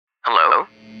Hello?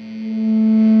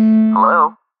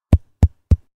 Hello?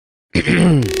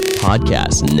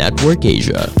 Podcast Network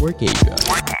Asia.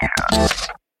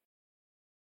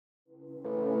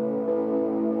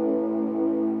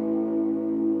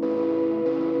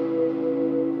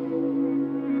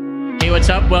 Hey,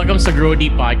 what's up? Welcome sa Grow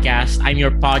Deep Podcast. I'm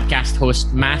your podcast host,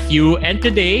 Matthew. And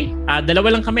today,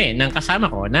 dalawa lang kami ng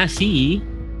kasama ko na si...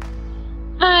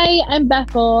 Hi, I'm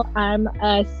Bethel. I'm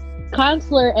a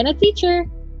counselor and a teacher.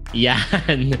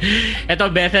 Yan.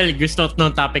 Ito, Bethel, gusto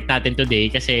ng topic natin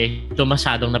today kasi ito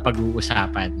masyadong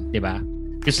napag-uusapan, di ba?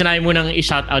 Gusto namin munang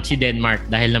i-shout out si Denmark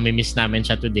dahil namimiss namin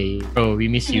siya today. So, we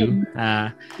miss you.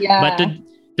 But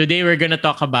today, we're gonna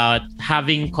talk about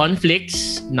having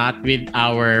conflicts, not with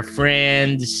our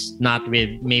friends, not with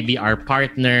maybe our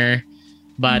partner,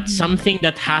 but something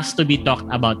that has to be talked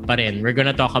about pa rin. We're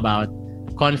gonna talk about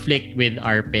conflict with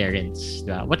our parents.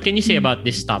 What can you say about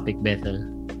this topic, Bethel?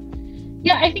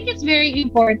 Yeah, I think it's very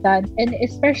important, and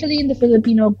especially in the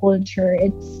Filipino culture,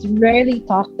 it's rarely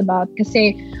talked about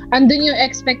kasi andun yung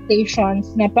expectations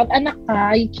na pag anak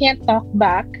ka, you can't talk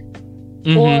back,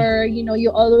 or you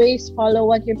always follow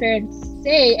what your parents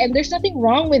say, and there's nothing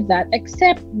wrong with that,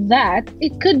 except that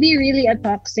it could be really a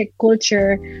toxic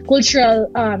cultural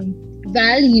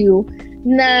value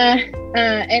na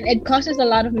and it causes a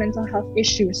lot of mental health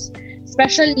issues,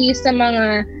 especially sa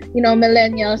mga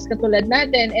millennials katulad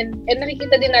natin, and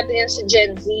nakikita din natin yan sa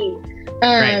Gen Z,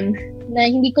 na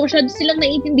hindi ko masyado silang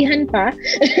naiintindihan pa,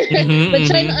 but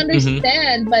trying to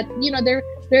understand, but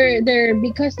they're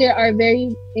because they are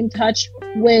very in touch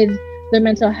with their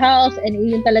mental health, and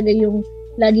yun talaga yung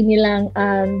lagi nilang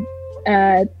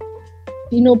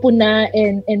pinupuna,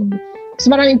 and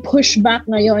so maraming pushback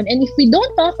ngayon, and if we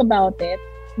don't talk about it,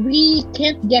 we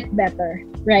can't get better,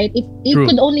 right? It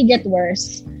could only get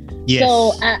worse. Yes.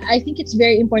 So I think it's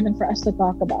very important for us to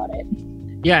talk about it.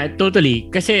 Yeah, totally.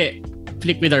 Kasi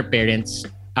conflict with our parents,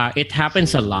 it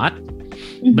happens a lot.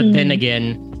 But then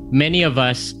again, many of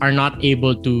us are not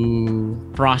able to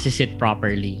process it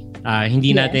properly.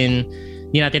 Hindi natin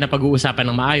napag-uusapan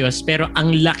ng maayos, pero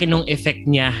ang laki ng effect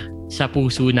niya sa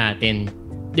puso natin.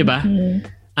 'Di ba?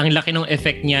 Ang laki ng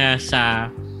effect niya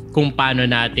sa kung paano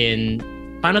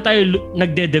tayo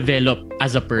nagde-develop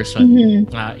as a person.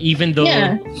 Even though,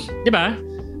 di ba?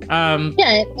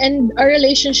 And our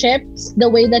relationships, the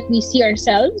way that we see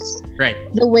ourselves, right?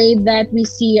 The way that we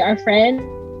see our friends,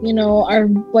 our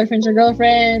boyfriends or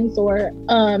girlfriends, or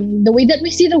the way that we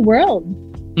see the world.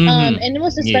 And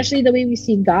most especially the way we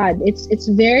see God.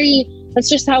 That's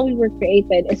just how we were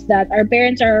created. It's that our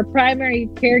parents are our primary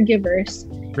caregivers.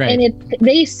 Right. And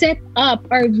they set up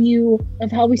our view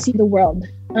of how we see the world.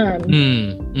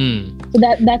 So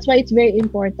that's why it's very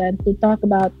important to talk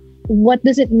about what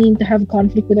does it mean to have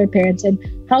conflict with our parents and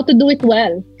how to do it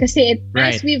well. Kasi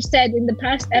as we've said in the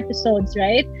past episodes,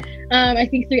 right? I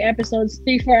think 4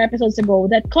 episodes ago,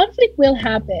 that conflict will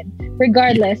happen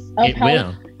regardless of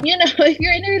how, if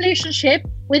you're in a relationship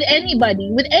with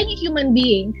anybody, with any human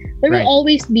being, there will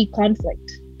always be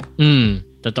conflict.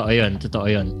 Totoo yun.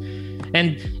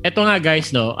 And eto nga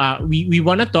guys, we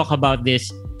want to talk about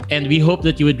this, and we hope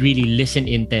that you would really listen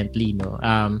intently,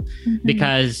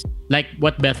 because like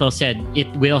what Bethel said,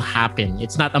 it will happen.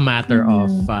 It's not a matter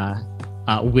of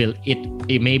will it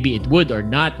maybe it would or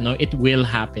not. No, it will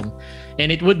happen, and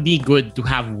it would be good to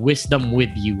have wisdom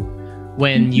with you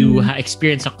when you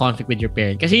experience a conflict with your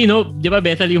parent. Kasi di ba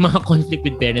Bethel, yung mga conflict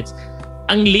with parents,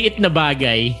 ang liit na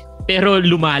bagay pero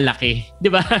lumalaki, di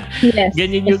ba? Yes.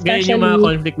 Ganyan yung mga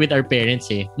conflict with our parents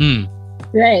eh.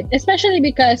 Right, especially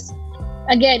because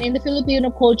again, in the Filipino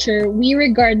culture, we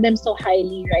regard them so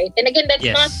highly, right? And again, that's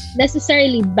not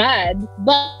necessarily bad,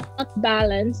 but not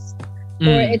balanced,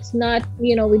 or it's not,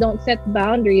 we don't set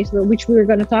boundaries, which we were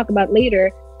going to talk about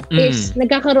later, is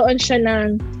nagkakaroon siya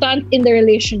ng stunt in the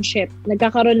relationship.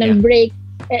 Nagkakaroon ng break.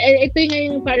 Ito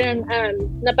yung parang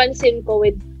napansin ko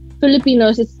with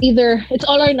Filipinos, it's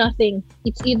all or nothing.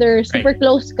 It's either super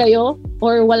close kayo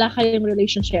or wala kayong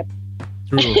relationship.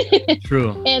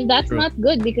 True. And that's not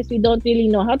good because we don't really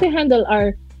know how to handle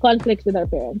our conflicts with our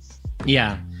parents.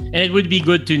 Yeah. And it would be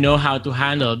good to know how to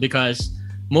handle, because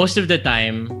most of the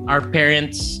time, our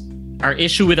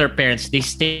issue with our parents, they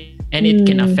stay, and it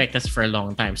can affect us for a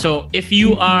long time. So if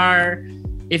you're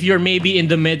maybe in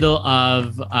the middle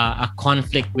of a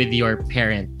conflict with your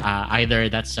parent, either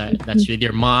that's with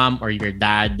your mom or your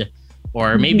dad,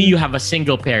 or maybe you have a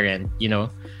single parent,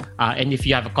 and if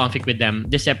you have a conflict with them,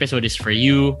 this episode is for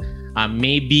you.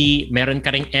 Maybe meron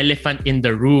ka ring elephant in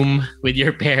the room with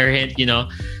your parent,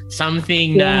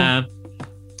 something na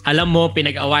alam mo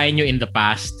pinag-awayan nyo in the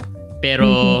past,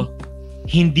 pero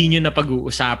hindi nyo na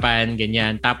pag-uusapan,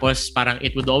 ganyan. Tapos parang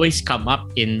it would always come up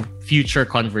in future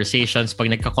conversations. Pag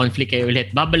nagka-conflict kayo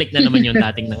ulit, babalik na naman yung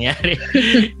dating nangyari.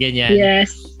 Ganyan.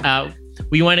 Yes.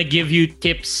 We want to give you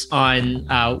tips on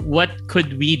what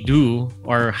could we do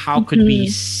or how could we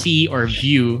see or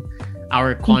view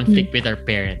our conflict with our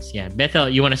parents. Yeah. Bethel,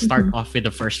 you want to start off with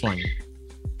the first one?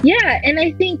 Yeah, and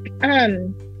I think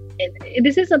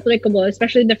this is applicable,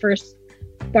 especially the first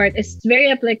part. It's very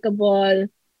applicable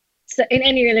in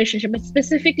any relationship, but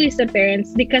specifically sa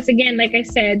parents, because again, like I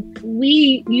said,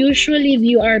 we usually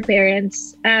view our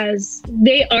parents as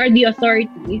they are the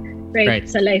authority, right?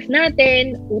 Sa life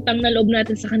natin, utang na loob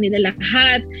natin sa kanila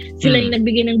lahat. Sila yung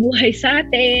nagbigay ng buhay sa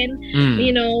atin,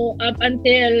 you know, up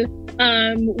until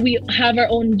we have our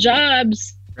own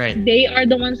jobs. Right. They are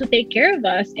the ones who take care of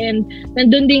us, and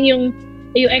nandun din yung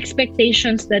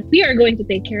expectations that we are going to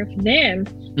take care of them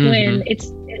when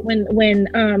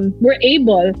we're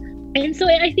able. And so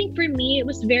I think for me, it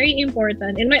was very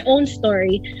important in my own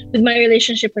story with my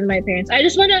relationship with my parents. I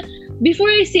just want to,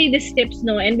 before I say these tips,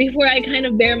 and before I kind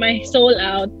of bear my soul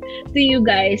out to you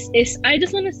guys, I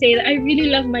just want to say that I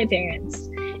really love my parents.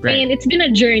 Right. And it's been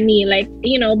a journey. Like,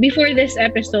 you know, before this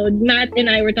episode, Matt and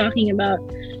I were talking about,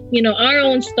 you know, our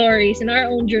own stories and our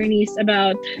own journeys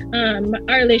about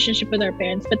our relationship with our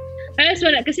parents. But I just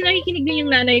want to, kasi nakikinig din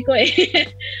yung nanay ko eh.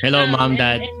 Hello, Mom,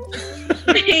 Dad.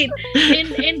 Right.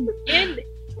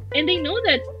 And they know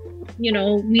that, you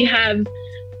know, we have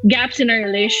gaps in our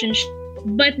relationship,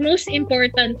 but most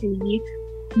importantly,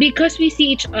 because we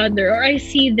see each other, or I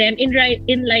see them in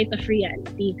light of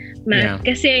reality, Matt. Yeah.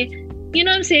 Kasi, you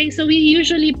know what I'm saying? So we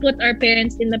usually put our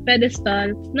parents in the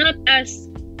pedestal, not as,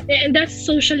 and that's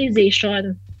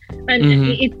socialization. And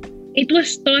it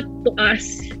was taught to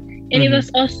us, and it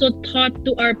was also taught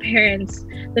to our parents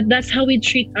that's how we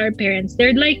treat our parents.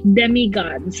 They're like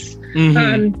demigods,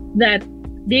 that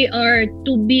they are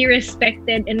to be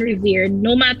respected and revered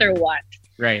no matter what.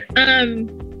 Right. And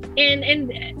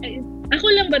ako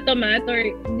lang ba to, Matt, or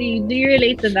do you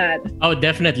relate to that? Oh,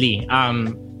 definitely.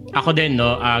 Ako din,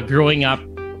 no, growing up,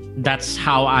 that's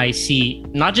how I see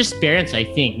not just parents. I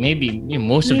think maybe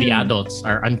most of the adults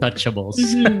are untouchables.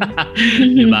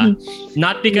 Diba?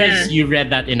 Not because you read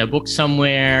that in a book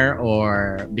somewhere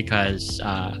or because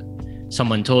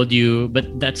someone told you,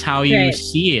 but that's how you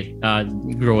see it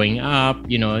growing up.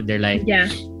 You know, they're like,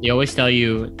 they always tell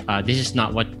you this is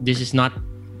not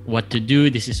what to do,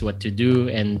 this is what to do,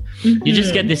 and you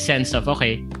just get this sense of,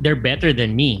 okay, they're better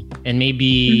than me, and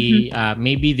maybe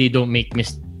they don't make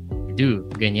mistakes do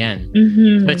ganyan.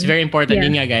 But it's very important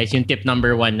yun nga, guys, yung tip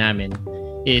number 1 namin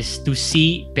is to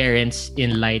see parents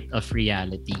in light of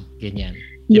reality, ganyan.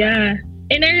 Yeah.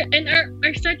 And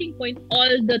our starting point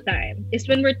all the time is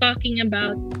when we're talking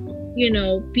about, you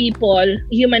know, people,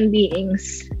 human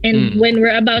beings, and when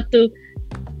we're about to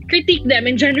critique them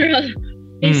in general,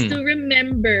 is to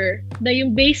remember that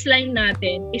yung baseline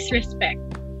natin is respect.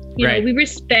 You know, we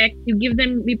respect, you give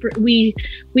them, we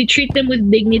treat them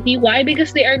with dignity. Why?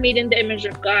 Because they are made in the image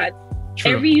of God.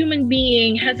 True. Every human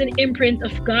being has an imprint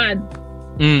of God,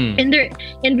 and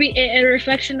a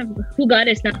reflection of who God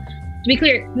is. Now, to be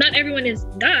clear, not everyone is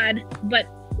God, but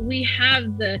we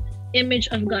have the image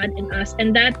of God in us,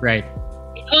 and that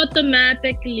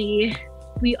automatically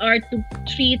we are to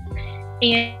treat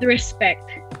and respect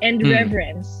and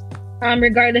reverence.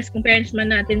 Regardless kung parents man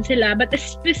natin sila, but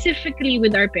specifically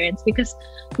with our parents, because,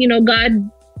 you know, God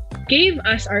gave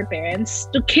us our parents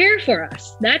to care for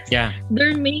us. That's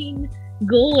their main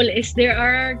goal, is they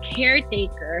are our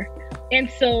caretaker. And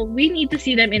so we need to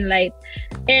see them in light.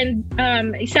 And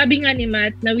sabi nga ni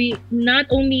Matt, na we not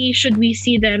only should we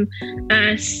see them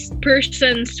as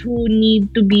persons who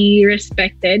need to be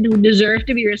respected, who deserve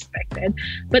to be respected,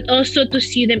 but also to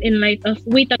see them in light of,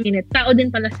 wait a minute, tao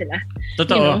din pala sila.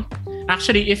 Totoo. You know?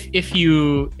 Actually, if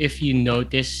you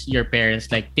notice your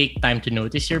parents, like take time to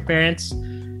notice your parents,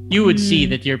 you would see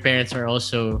that your parents are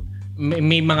also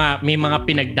may mga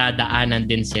pinagdadaanan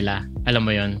din sila. Alam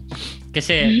mo 'yon?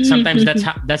 Kasi sometimes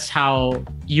that's how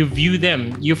you view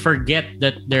them. You forget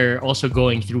that they're also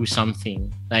going through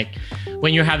something. Like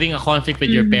when you're having a conflict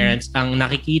with your parents, ang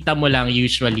nakikita mo lang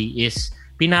usually is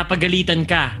pinapagalitan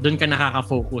ka, doon ka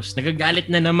nakaka-focus. Nagagalit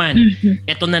na naman.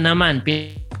 Ito na naman,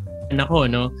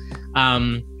 ako, no?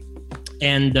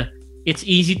 And it's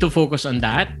easy to focus on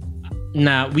that,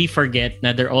 na we forget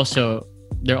na they're also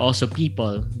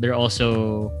people. They're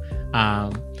also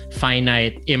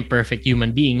finite, imperfect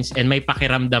human beings, and may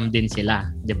pakiramdam din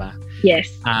sila, 'di ba? Yes.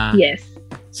 Yes.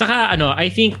 Saka I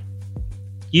think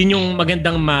yun yung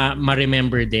magandang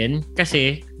ma-remember din,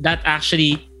 kasi that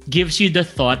actually gives you the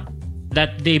thought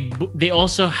that they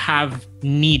also have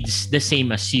needs the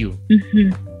same as you.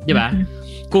 Di ba?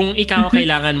 Kung ikaw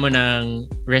kailangan mo ng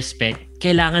respect,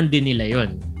 kailangan din nila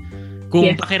yun.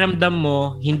 Kung pakiramdam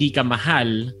mo hindi ka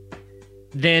mahal,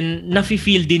 then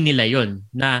nafe-feel din nila yun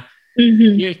na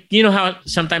you know how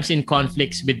sometimes in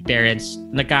conflicts with parents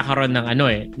nagkakaroon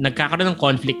ng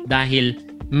conflict dahil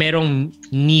merong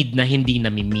need na hindi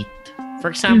nami-meet.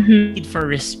 For example, need for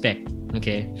respect.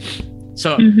 Okay?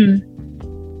 So,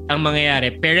 ang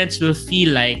mangyayari, parents will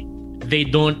feel like we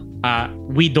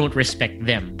don't respect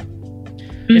them.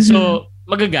 And so,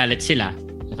 magagalit sila.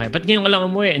 Okay, ba't ngayon ka lang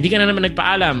umuwi? Hindi ka na naman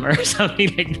nagpaalam or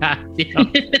something like that. You know?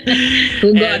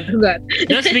 Hugot.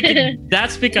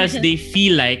 That's because they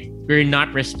feel like we're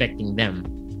not respecting them.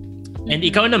 And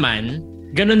ikaw naman,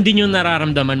 ganun din yung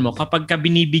nararamdaman mo kapag ka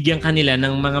binibigyan ka nila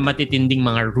ng mga matitinding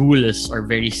mga rules or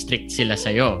very strict sila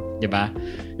sa'yo. Diba?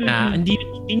 Na hindi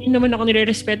naman ako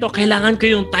nire-respeto. Kailangan ko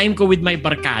yung time ko with my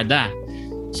barkada.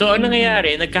 So, ano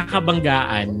nangyayari?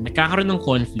 Nagkakabanggaan, nagkakaroon ng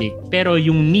conflict, pero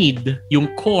yung need,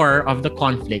 yung core of the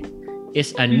conflict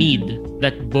is a need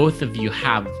that both of you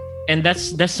have. And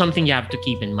that's something you have to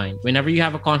keep in mind. Whenever you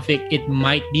have a conflict, it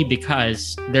might be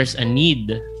because there's a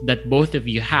need that both of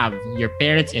you have, your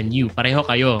parents and you. Pareho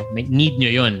kayo. May need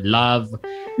nyo yun. Love,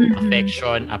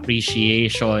 affection,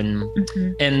 appreciation.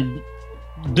 And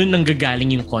dun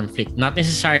nanggagaling yung conflict. Not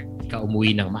necessarily ka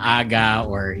umuwi ng maaga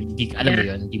or hindi, alam mo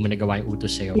yun, hindi mo nagawa yung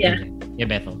utos sa'yo. Yeah,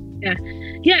 Bethel.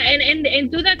 Yeah,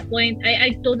 and to that point,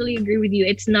 I totally agree with you.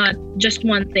 It's not just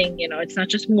one thing, you know. It's not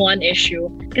just one issue.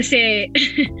 Kasi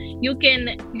you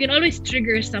can always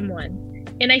trigger someone.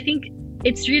 And I think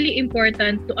it's really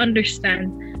important to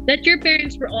understand that your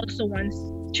parents were also once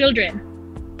children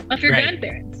of your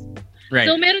grandparents. Right.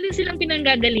 So meron din silang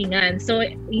pinanggagalingan. So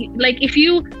like if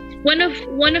you one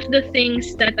of the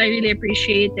things that I really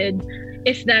appreciated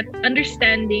is that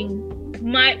understanding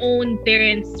my own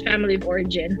parents' family of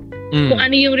origin. Kung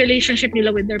ano yung relationship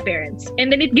nila with their parents.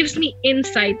 And then it gives me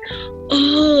insight.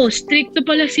 Oh, stricto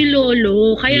pala si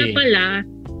Lolo. Kaya pala,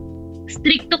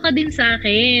 stricto ka din sa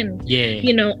akin. Yeah.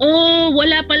 You know,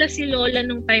 wala pala si Lola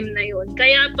nung time na yun.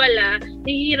 Kaya pala,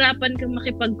 nahihirapan kang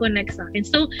makipag-connect sa akin.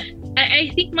 So, I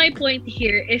think my point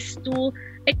here is to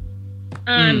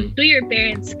your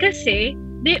parents kasi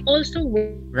they also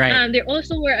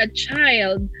were a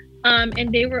child and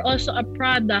they were also a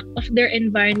product of their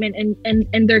environment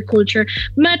and their culture.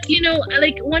 But you know,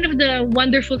 like one of the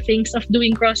wonderful things of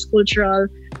doing cross-cultural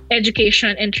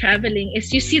education and traveling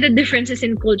is you see the differences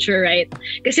in culture, right?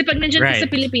 Kasi pag nandiyan ka sa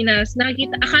Pilipinas,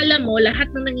 nakikita, akala mo lahat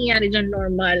ng nangyayari dyan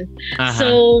normal.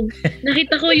 So,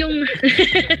 nakita ko yung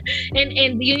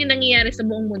and yun yung nangyayari sa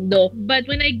buong mundo. But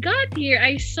when I got here,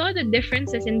 I saw the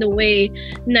differences in the way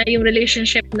na yung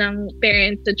relationship ng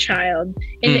parent to child.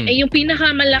 And yung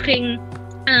pinakamalaking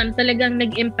talagang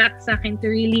nag-impact sa akin to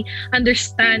really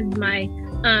understand my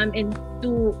and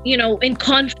to, you know, in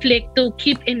conflict, to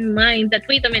keep in mind that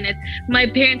wait a minute, my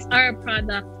parents are a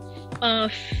product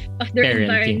of their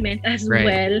environment as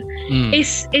well.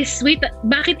 Is wait,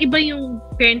 bakit iba yung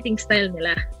parenting style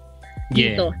nila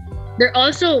dito?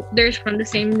 They're from the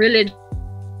same religion,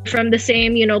 from the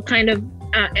same, you know, kind of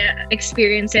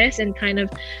experiences and kind of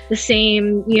the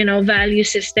same, you know, value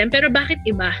system, pero bakit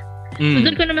iba? So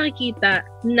doon ko na makikita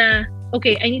na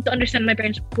okay, I need to understand my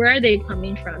parents. Where are they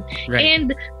coming from? Right.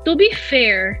 And to be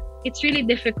fair, it's really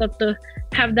difficult to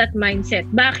have that mindset.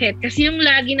 Bakit? Kasi yung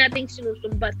lagi nating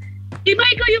sinusumbat, di ba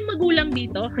ikaw yung magulang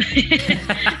dito?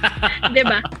 Di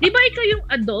ba? Di ba ikaw yung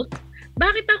adult?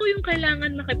 Bakit ako yung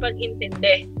kailangan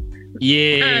makipag-intindi?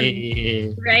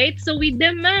 Yeah. Right? So we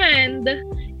demand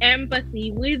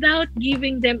empathy without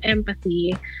giving them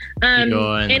empathy.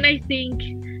 And I think,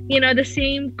 you know, the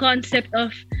same concept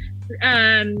of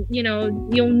you know,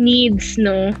 yung needs,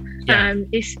 no,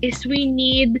 is we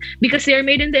need, because they are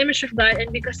made in the image of God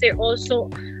and because they also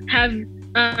have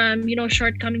you know,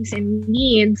 shortcomings and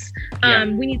needs,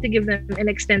 we need to give them and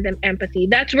extend them empathy.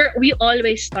 That's where we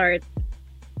always start.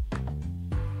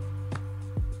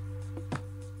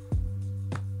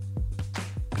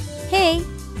 Hey,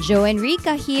 Joe and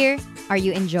Rika here. Are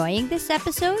you enjoying this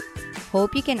episode?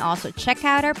 Hope you can also check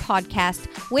out our podcast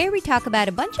where we talk about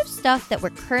a bunch of stuff that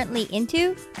we're currently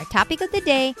into, our topic of the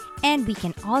day, and we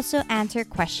can also answer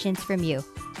questions from you.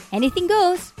 Anything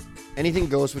goes. Anything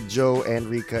Goes with Joe and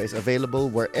Rika is available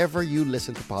wherever you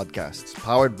listen to podcasts,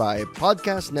 powered by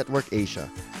Podcast Network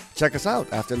Asia. Check us out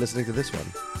after listening to this one.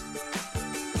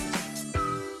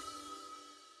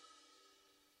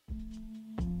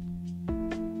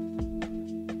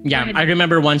 Yeah, I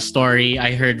remember one story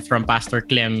I heard from Pastor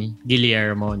Clem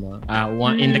Guillermo, no?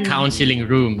 In the counseling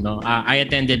room, no? I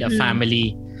attended a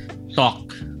family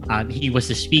talk he was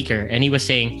the speaker, and he was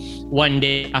saying one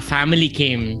day a family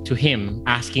came to him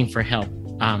asking for help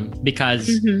because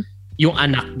yung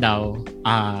anak daw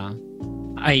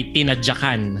ay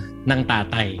tinadyakan ng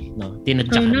tatay, no?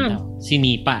 Tinadyakan daw,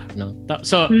 sinipa, no?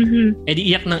 So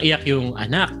edi iyak nang iyak yung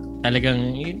anak,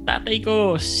 talagang tatay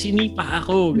ko sinipa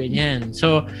ako, ganyan.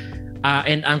 So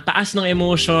and ang taas ng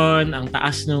emotion, ang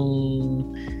taas nung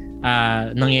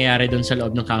nangyayari doon sa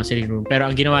loob ng counseling room. Pero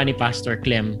ang ginawa ni Pastor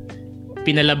Clem,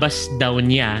 pinalabas daw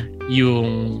niya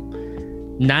yung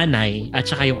nanay at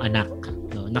saka yung anak,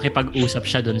 no? Nakipag-usap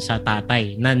siya doon sa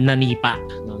tatay na nanipa,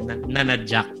 no?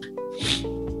 Nanadyak.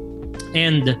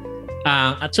 And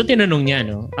at so tinanong niya,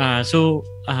 no?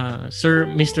 Sir,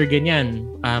 Mr. Ganyan,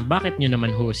 bakit niyo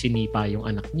naman ho sinipa yung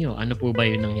anak niyo? Ano po ba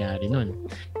yung nangyari nun?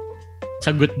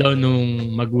 Sagot daw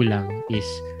nung magulang is,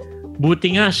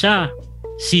 buti nga siya,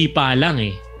 sipa lang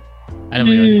eh. Alam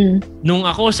mo yun? Nung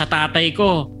ako sa tatay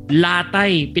ko,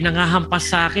 latay,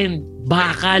 pinangahampas sa akin,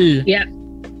 bakal. Yeah.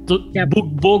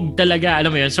 Bugbog talaga.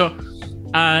 Alam mo yun? So,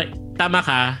 tama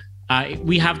ka.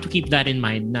 We have to keep that in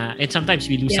mind na, and sometimes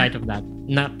we lose sight of that,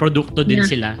 na produkto din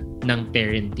sila ng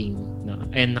parenting. No?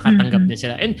 And nakatanggap din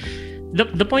sila. And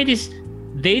the point is,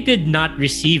 they did not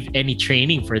receive any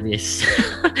training for this.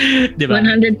 Diba?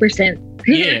 100%.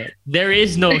 Yeah, there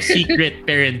is no secret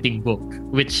parenting book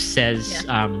which says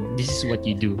this is what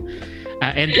you do,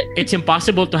 and it's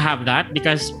impossible to have that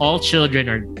because all children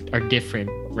are different,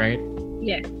 right?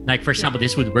 Yeah. Like for example,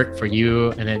 this would work for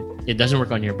you, and then it doesn't work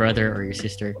on your brother or your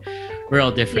sister. We're all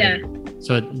different,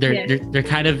 so they're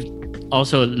kind of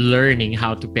also learning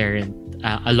how to parent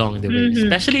along the way,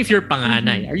 especially if you're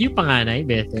panganay. Are you panganay,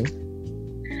 Beth?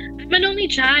 I'm an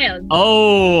only child.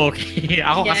 Oh, okay.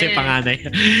 Ako kasi panganay.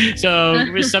 So,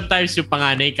 sometimes yung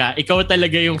panganay ka, ikaw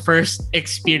talaga yung first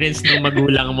experience ng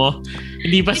magulang mo.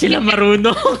 Hindi pa sila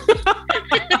marunong.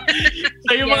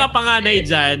 So, yung mga panganay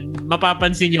dyan,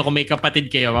 mapapansin nyo kung may kapatid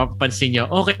kayo, mapapansin nyo,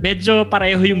 okay, medyo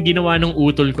pareho yung ginawa ng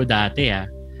utol ko dati.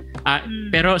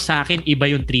 Pero sa akin, iba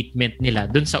yung treatment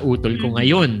nila dun sa utol ko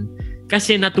ngayon.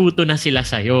 Kasi natuto na sila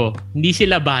sa'yo. Hindi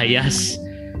sila bias.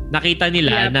 Nakita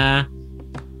nila na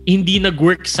hindi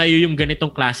nag-work sa'yo yung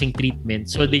ganitong klaseng treatment.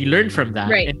 So they learn from that.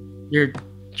 Right. And you're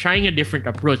trying a different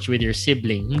approach with your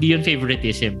sibling. Hindi yun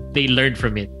favoritism. They learn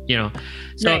from it, you know.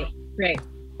 So, right.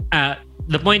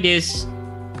 The point is,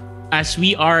 as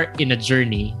we are in a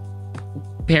journey,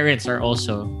 parents are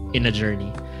also in a journey.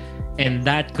 And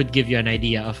that could give you an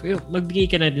idea of,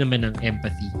 magbigay ka na din naman ng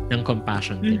empathy, ng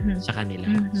compassion din sa kanila.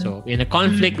 So, in a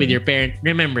conflict with your parent,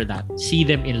 remember that. See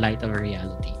them in light of a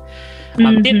reality.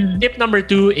 Tip number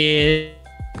 2 is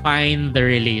find the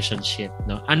relationship.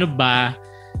 No?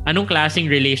 Anong klaseng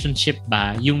relationship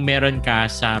ba yung meron ka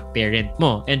sa parent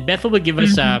mo? And Beth will give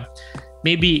us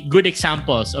maybe good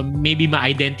examples or maybe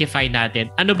ma-identify natin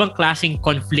ano bang klaseng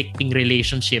conflicting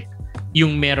relationship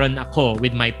yung meron ako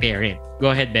with my parent.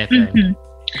 Go ahead, Beth.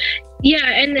 Yeah,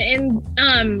 and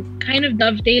kind of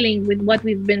dovetailing with what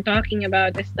we've been talking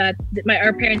about is that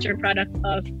our parents are a product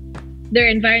of their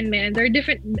environment, and they're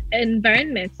different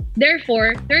environments.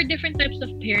 Therefore, there are different types of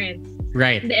parents.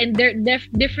 Right. And they're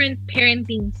different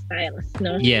parenting styles,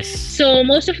 no? Yes. So,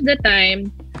 most of the time,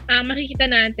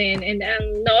 makikita natin, and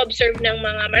ang na-observe ng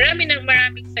maraming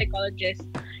psychologists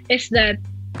is that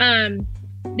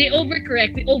we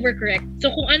overcorrect.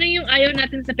 So, kung ano yung ayaw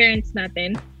natin sa parents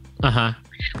natin,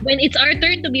 when it's our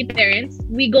turn to be parents,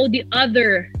 we go the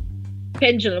other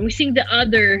pendulum. We sing the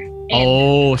other end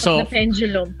of the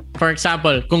pendulum. For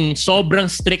example, kung sobrang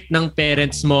strict ng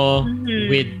parents mo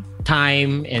with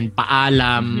time and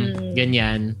paalam,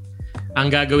 ganyan,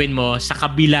 ang gagawin mo, sa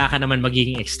kabila ka naman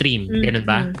magiging extreme. Ganun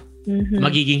ba?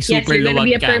 Magiging super luwag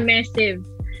ka.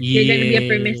 You're gonna be a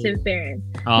permissive parent.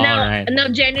 Now,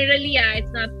 generally,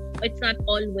 it's not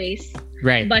always.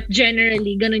 Right. But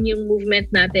generally, ganun yung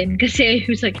movement natin. Kasi it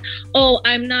was like,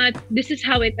 this is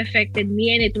how it affected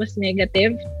me and it was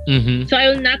negative. So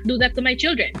I will not do that to my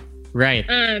children. Right.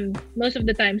 Most of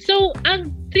the time. So, there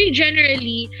are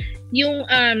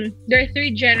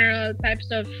 3 general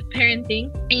types of parenting.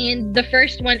 And the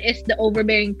first one is the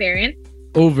overbearing parent.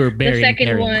 The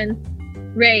second one,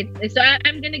 right. So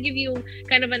I'm gonna give you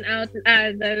kind of an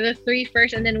the 3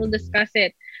 first, and then we'll discuss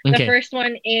it. Okay. The first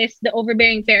one is the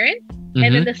overbearing parent,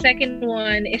 and then the second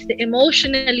one is the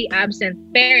emotionally absent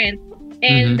parent,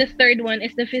 and the third one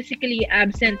is the physically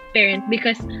absent parent.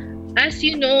 Because, as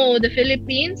you know, the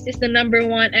Philippines is the number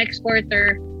 1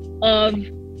 exporter of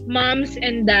moms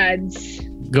and dads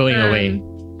going away.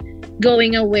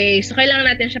 So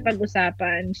kailangan natin siya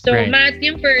pag-usapan. So Matt,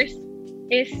 yung first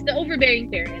is the overbearing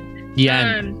parent.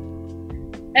 Yan.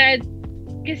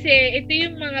 Kasi ito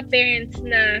yung mga parents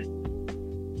na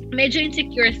medyo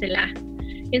insecure sila.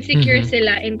 Insecure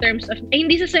sila in terms of,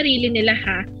 hindi sa sarili nila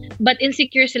ha, but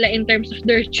insecure sila in terms of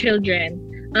their children.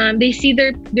 They see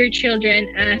their children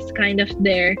as kind of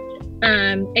their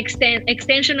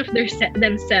extension of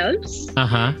themselves.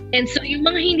 And so yung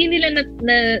mga hindi nila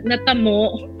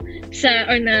natamo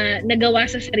or nagawa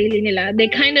sa sarili nila,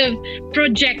 they kind of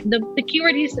project. The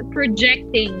keyword is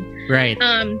projecting, right,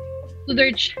 to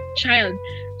their child.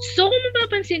 So kung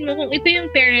mapapansin mo, kung ito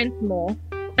yung parent mo,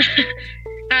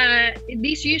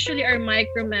 these usually are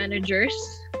micromanagers,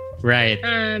 right,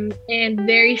 and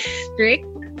very strict.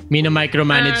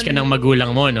 Micromanage ka ng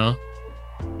magulang mo, no?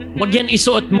 Wag yan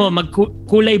isuot mo,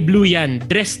 kulay blue yan.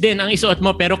 Dress din ang isuot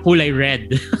mo pero kulay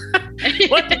red.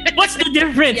 What's the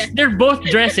difference? Yeah. They're both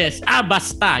dresses.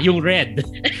 Basta yung red.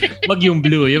 Wag yung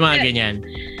blue, yung mga ganyan.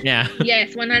 Yeah.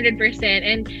 Yes, 100%.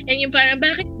 And yung parang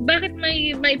bakit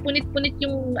may punit-punit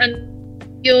yung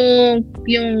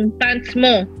pants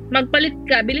mo? Magpalit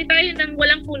ka. Bili tayo ng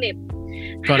walang punit.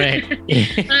 Correct.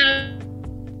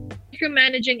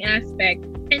 Micromanaging aspect.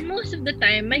 And most of the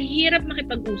time, mahirap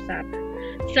makipag-usap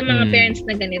sa mga parents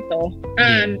na ganito.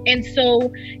 And so,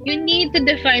 you need to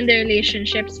define the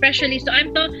relationship, especially, so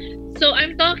I'm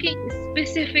talking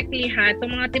specifically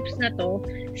itong mga tips na to,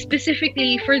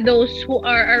 specifically for those who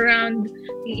are around,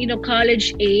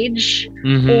 college age,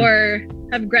 or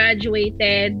have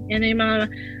graduated, and yung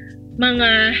mga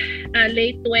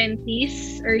late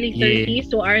 20s, early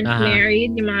 30s, who aren't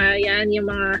married,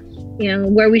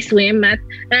 yung where we swim at,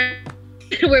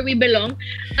 where we belong.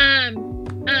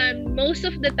 Most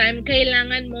of the time,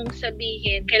 kailangan mong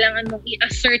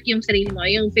i-assert yung sarili mo.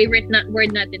 Yung favorite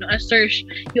word natin,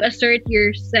 you assert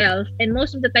yourself. And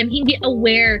most of the time, hindi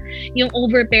aware yung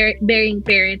overbearing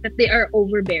parent that they are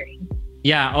overbearing.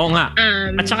 Yeah, oo nga.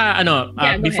 At saka,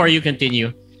 before you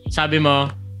continue, sabi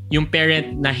mo, yung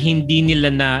parent na hindi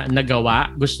nila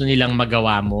nagawa, gusto nilang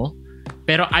magawa mo.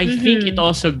 Pero I think it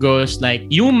also goes like,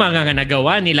 yung mga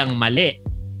nagawa nilang mali,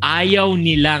 ayaw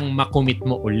nilang makumit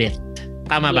mo ulit.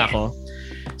 Tama ba ako?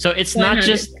 So it's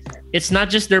 100%. not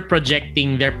just they're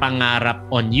projecting their pangarap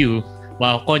on you.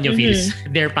 Wow, Konyo feels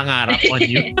their pangarap on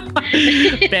you.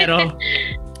 Pero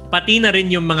pati na rin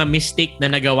yung mga mistake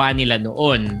na nagawa nila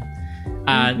noon,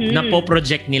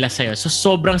 napo-project nila sa'yo. So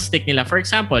sobrang strict nila. For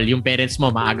example, yung parents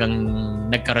mo maagang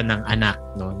nagkaroon ng anak,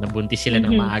 no? Nabuntis sila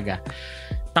ng maaga.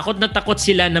 Takot na takot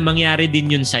sila na mangyari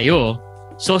din yun sa'yo.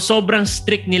 So, sobrang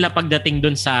strict nila pagdating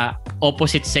dun sa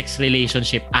opposite sex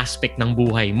relationship aspect ng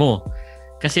buhay mo.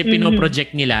 Kasi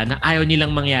pinoproject nila na ayaw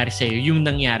nilang mangyari sa'yo yung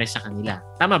nangyari sa kanila.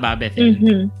 Tama ba, Bethel?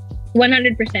 100%.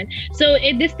 So,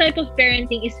 this type of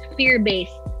parenting is fear-based.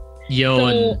 Yun.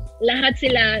 So, lahat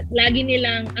sila, lagi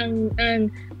nilang,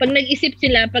 pag nag-isip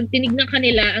sila, pag tinignan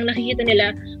kanila, ang nakikita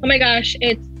nila, oh my gosh,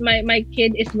 my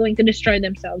kid is going to destroy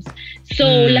themselves.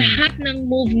 So, lahat ng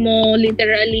move mo,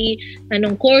 literally,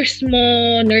 anong course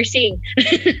mo, nursing,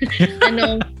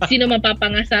 sino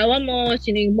mapapangasawa mo,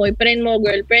 sino yung boyfriend mo,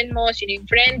 girlfriend mo, sino yung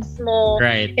friends mo,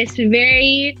 right. It's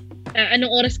very,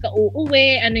 anong oras ka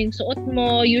uuwi, ano yung suot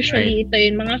mo, usually ito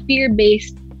yung mga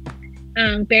fear-based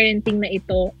ang parenting na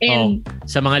ito. And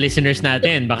sa mga listeners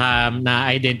natin, baka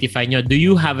na-identify nyo, do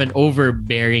you have an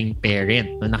overbearing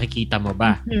parent? No, nakikita mo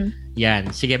ba?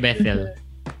 Yan. Sige, Bethel.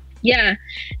 Yeah.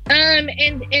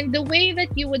 And the way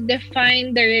that you would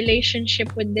define the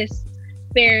relationship with this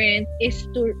parent is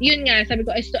to, yun nga, sabi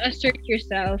ko, is to assert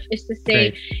yourself, is to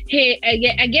say, hey,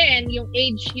 again, yung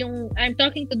age, I'm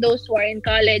talking to those who are in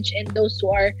college and those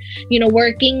who are,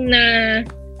 working na,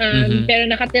 pero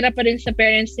nakatira pa rin sa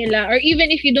parents nila, or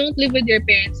even if you don't live with your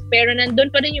parents, pero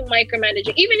nandun pa rin yung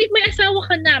micromanaging. Even if may asawa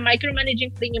ka na, micromanaging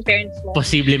pa rin yung parents mo.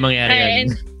 Posible mangyari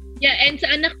yan. And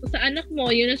sa anak mo,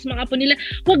 yun sa mga apo nila,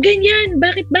 wag ganyan,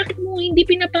 bakit mo hindi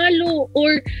pinapalo,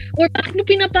 or bakit mo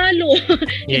pinapalo?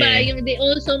 Diba? They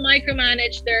also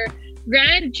micromanage their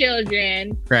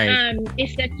grandchildren. Right.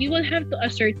 Is that you will have to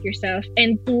assert yourself,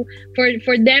 and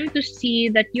for them to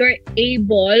see that you're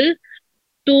able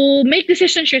to make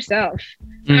decisions yourself.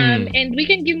 And we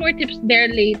can give more tips there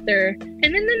later. And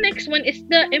then the next one is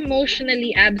the emotionally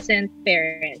absent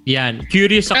parent. Yan.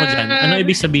 Curious ako dyan. Ano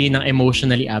ibig sabihin ng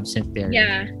emotionally absent parent?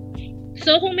 Yeah.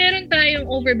 So kung meron tayong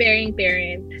overbearing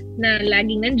parent na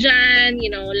laging nandyan,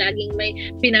 laging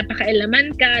may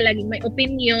pinapakailaman ka, laging may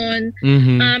opinion.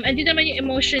 And dito naman yung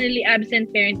emotionally absent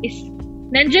parent is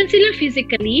nandyan sila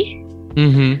physically,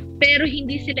 pero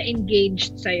hindi sila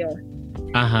engaged sa'yo.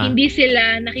 Hindi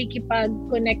sila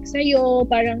nakikipag-connect sa'yo,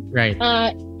 parang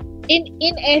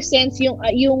in essence yung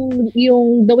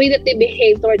the way that they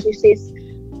behave towards you is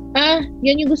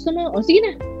yan yung gusto mo, sige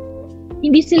na.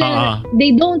 Hindi sila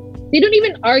they don't They don't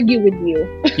even argue with you.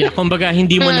 Yeah, kumbaga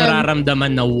hindi mo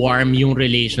nararamdaman na warm yung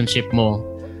relationship mo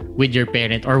with your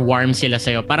parent or warm sila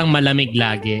sa'yo. Parang malamig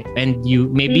lagi. And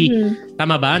you, maybe,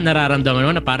 tama ba? Nararamdaman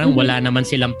mo na parang wala naman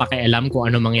silang pakialam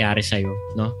kung ano mangyari sa'yo.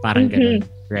 No? Parang ganun.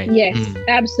 Right. Yes,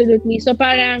 absolutely. So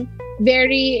parang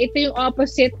ito yung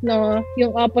opposite, no?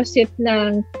 Yung opposite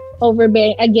ng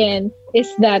overbearing, again, is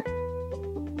that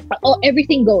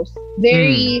everything goes.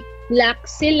 Very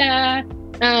lax sila.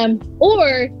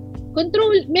 Or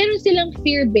control, meron silang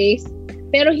fear-based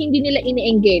pero hindi nila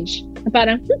ini-engage.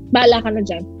 Parang bahala ka na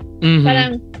dyan.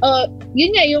 Parang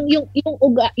yun nga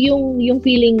yung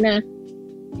feeling na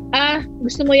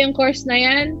gusto mo yung course na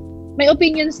yan, may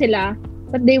opinion sila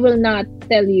but they will not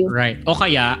tell you. Right. O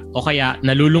kaya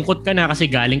nalulungkot ka na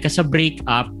kasi galing ka sa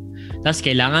breakup, tapos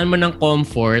kailangan mo ng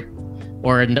comfort,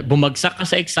 or bumagsak ka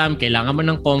sa exam, kailangan mo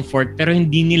ng comfort, pero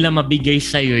hindi nila mabigay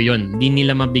sa'yo yun. Hindi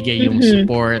nila mabigay yung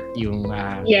support, yung...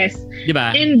 yes. Di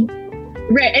ba? And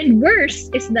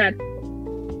worse is that,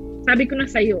 sabi ko na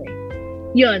sa'yo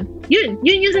yun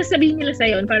yung sasabihin nila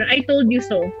sa'yo. Parang, I told you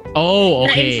so. Oh,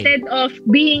 okay. Na instead of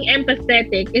being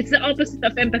empathetic, it's the opposite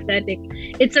of empathetic.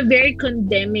 It's a very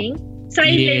condemning.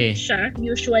 Silent siya,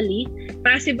 usually.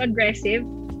 Passive-aggressive.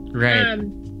 Right.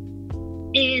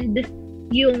 And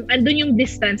andun yung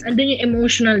distance, andun yung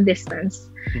emotional distance.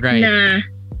 Right.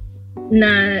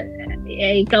 Na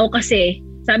ikaw kasi,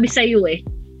 sabi sa'yo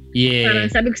Yeah. Parang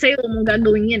sabi ko sa'yo, kung mong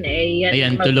gagawin yan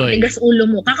Ayan, tuloy. Matigas ulo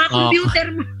mo.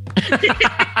 Kaka-computer mo.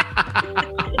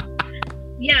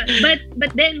 Yeah,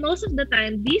 but then most of the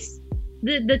time,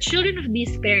 the children of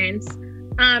these parents,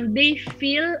 they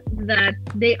feel that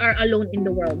they are alone in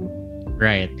the world.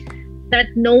 Right.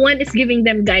 That no one is giving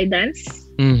them guidance.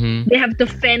 They have to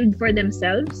fend for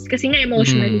themselves kasi nga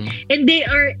emotionally, and they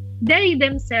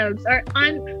themselves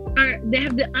they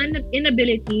have the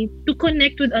inability to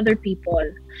connect with other people.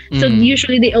 So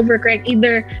usually they overcorrect.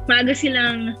 Either maaga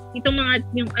silang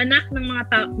yung anak ng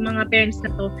mga parents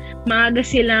na to, maaga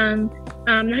silang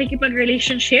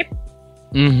nakikipag-relationship,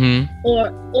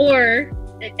 or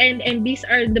these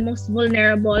are the most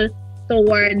vulnerable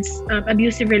towards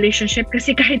abusive relationship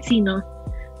kasi kahit sino,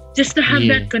 just to have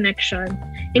that connection.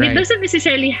 And it doesn't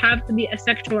necessarily have to be a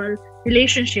sexual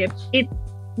relationship. It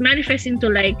manifests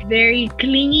into like very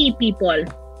clingy people.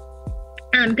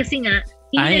 Kasi nga,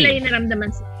 hindi nila yung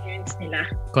naramdaman sa parents nila.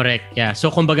 Correct, yeah. So,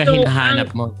 kumbaga,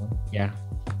 hinahanap mo. Yeah.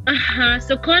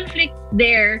 So, conflict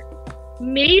there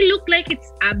may look like it's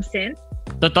absent.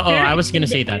 Totoo, I was gonna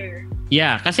say that.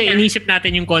 Yeah, kasi inisip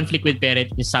natin yung conflict with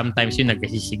parents is sometimes yung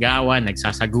nagsisigawan,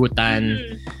 nagsasagutan.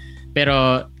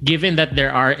 Pero given that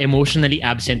there are emotionally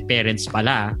absent parents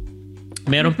pala,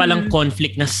 meron palang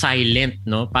conflict na silent,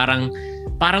 no? Parang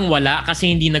wala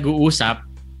kasi hindi nag-uusap,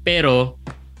 pero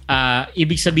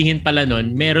ibig sabihin pala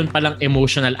nun, meron palang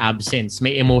emotional absence.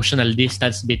 May emotional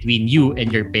distance between you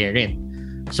and your parent.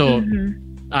 So,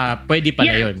 pwede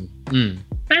pala yun.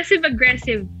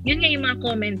 Passive-aggressive. Yun nga yung mga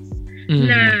comments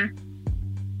na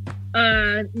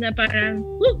parang,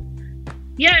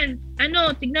 yan,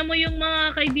 tignan mo yung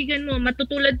mga kaibigan mo,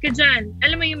 matutulad ka dyan.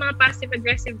 Alam mo yung mga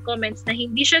passive-aggressive comments na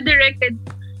hindi siya directed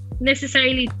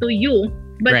necessarily to you,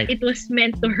 but it was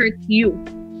meant to hurt you.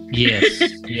 Yes.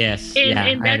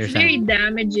 And that's very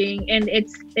damaging, and it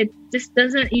just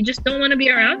doesn't, you just don't want to be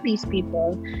around these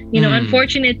people. You know,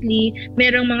 unfortunately,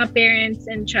 merong mga parents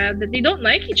and child that they don't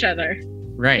like each other.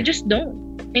 Right. They just don't.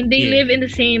 And they live in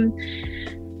the same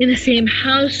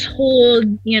household,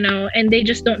 you know, and they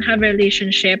just don't have a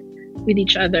relationship with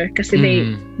each other kasi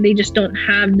they just don't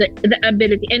have the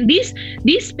ability. And these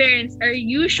parents are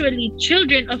usually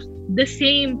children of the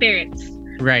same parents.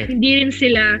 Right. Hindi rin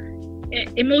sila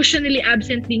emotionally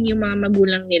absent din yung mga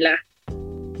magulang nila.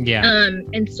 Yeah.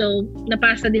 And so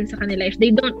napasa din sa kanila if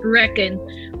they don't reckon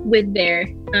with their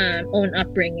own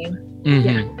upbringing.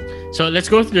 Yeah. So let's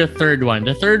go to the third one.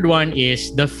 The third one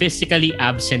is the physically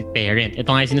absent parent.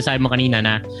 Ito nga yung sinasabi mo kanina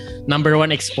na number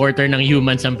 1 exporter ng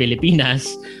humans ang Pilipinas.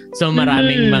 So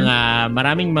maraming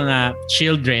mga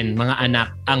children, mga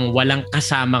anak ang walang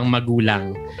kasamang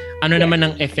magulang. Ano naman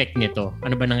ang effect nito?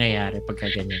 Ano ba nangyayari pagka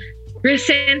ganyan?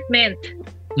 Resentment.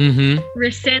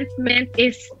 Resentment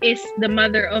is the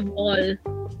mother of all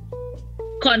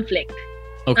conflict.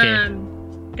 Okay.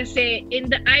 Kasi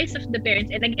in the eyes of the parents,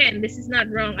 and again, this is not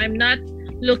wrong. I'm not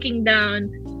looking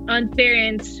down on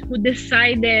parents who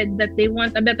decided that they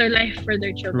want a better life for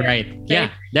their children. Right. Yeah,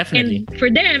 definitely. And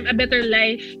for them, a better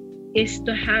life is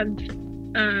to have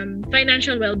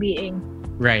financial well-being.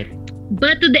 Right.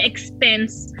 But to the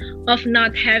expense of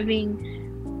not having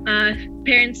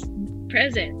parents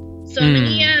present. So,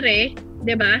 nangyayari,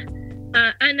 'di ba?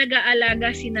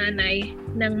 nag-aalaga si nanay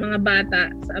ng mga bata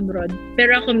sa abroad.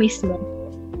 Pero ako mismo,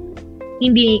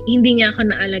 hindi niya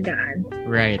ako naalagaan.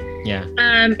 Right, yeah.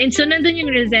 And so, nandun yung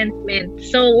resentment.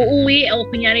 So, uuwi, o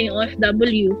kunyari yung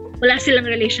OFW, wala silang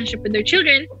relationship with their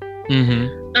children.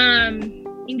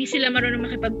 Hindi sila marunong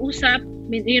makipag-usap.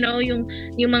 You know, yung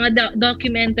mga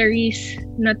documentaries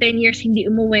na 10 years hindi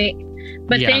umuwi.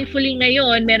 But thankfully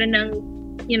ngayon, meron ng,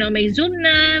 you know, may Zoom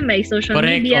na, may social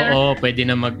media. Correct, oo, pwede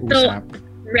na mag-usap. So,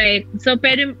 right. So,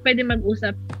 pwede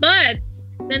mag-usap. But,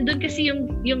 nandun kasi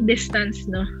yung distance,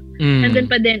 no? Nandun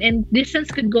pa din. And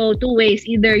distance could go two ways.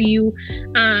 Either you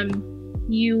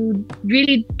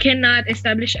really cannot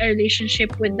establish a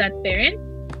relationship with that parent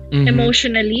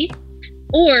emotionally,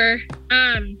 or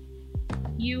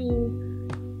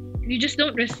you just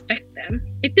don't respect them.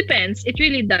 It depends. It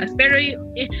really does. Pero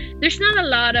there's not a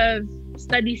lot of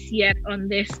studies yet on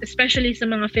this, especially sa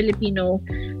mga Filipino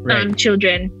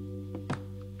children.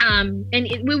 And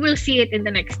we will see it in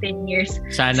the next 10 years.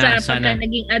 Sana.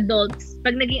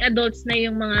 Pag naging adults na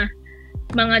yung mga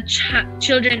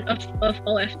children of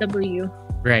OFW.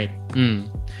 Right.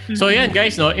 So yan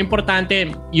guys, no, importante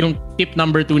yung tip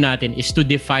number 2 natin is to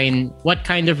define what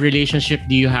kind of relationship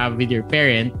do you have with your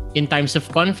parent in times of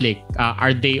conflict.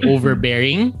 Are they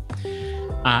overbearing?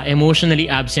 Emotionally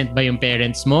absent ba yung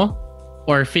parents mo?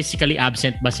 Or physically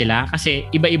absent ba sila? Kasi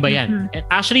iba-iba yan. And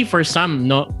actually for some,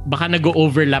 no, baka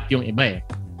nag-overlap yung iba eh.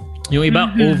 Yung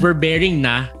iba overbearing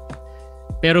na,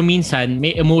 pero minsan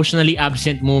may emotionally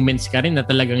absent moments ka rin na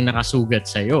talagang nakasugat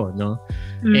sa'yo, no?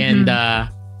 And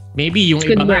maybe yung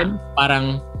iba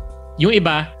parang yung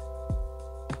iba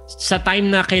sa time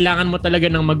na kailangan mo talaga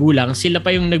ng magulang, sila pa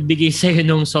yung nagbigay sa'yo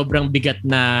nung sobrang bigat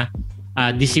na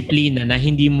disiplina na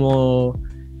hindi mo,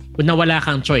 na wala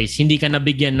kang choice. Hindi ka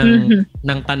nabigyan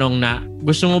ng tanong na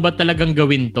gusto mo ba talagang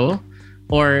gawin to?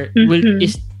 Or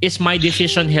is my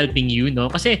decision helping you? No?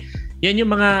 Kasi yan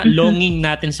yung mga longing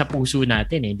natin sa puso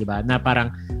natin eh, di ba? Na parang,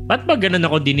 ba't ba ganun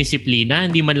ako dinisiplina?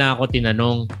 Hindi man lang ako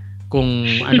tinanong kung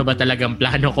ano ba talagang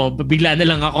plano ko. Bigla na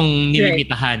lang akong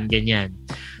nilimitahan, ganyan.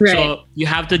 Right. So, you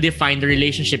have to define the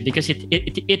relationship because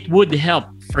it would help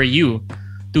for you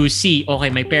to see, okay,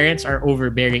 my parents are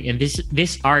overbearing and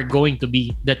this are going to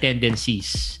be the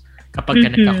tendencies kapag ka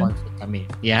nagka-conflict kami.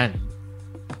 Yan.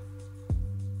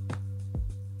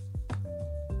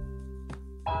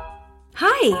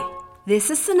 Hi, this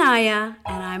is Sanaya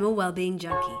and I'm a well-being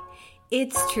junkie.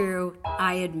 It's true,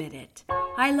 I admit it.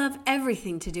 I love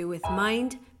everything to do with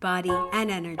mind, body, and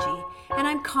energy, and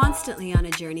I'm constantly on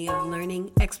a journey of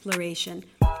learning, exploration,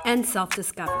 and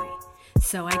self-discovery.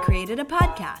 So I created a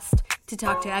podcast to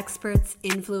talk to experts,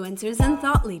 influencers, and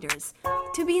thought leaders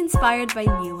to be inspired by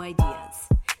new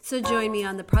ideas. So join me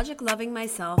on the Project Loving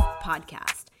Myself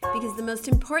podcast, because the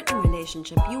most important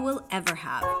relationship you will ever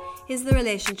have is the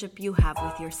relationship you have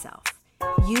with yourself.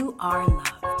 You are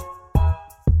loved.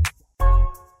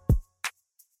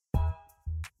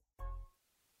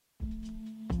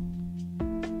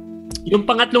 Yung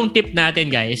pangatlong tip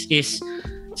natin, guys, is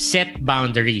set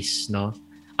boundaries, no?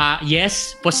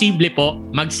 Yes, posible po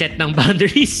mag-set ng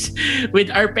boundaries with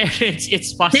our parents.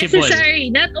 It's possible. Necessary.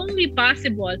 Not only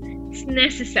possible, it's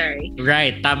necessary.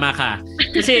 Right, tama ka.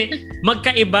 Kasi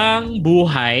magkaibang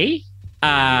buhay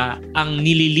ang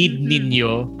nililid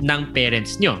ninyo ng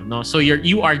parents nyo, no? So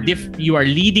you are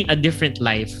leading a different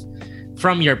life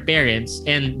from your parents,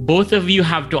 and both of you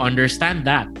have to understand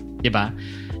that, 'di ba?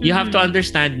 You have to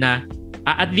understand na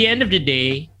at the end of the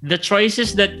day, the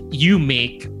choices that you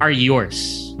make are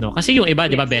yours. No? Kasi yung iba,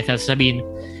 di ba, Bethel, sabihin,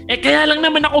 kaya lang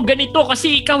naman ako ganito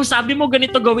kasi ikaw sabi mo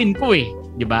ganito gawin ko eh.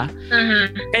 Di ba?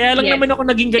 Kaya lang naman ako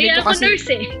naging ganito kasi... Kaya ako nurse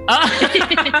eh.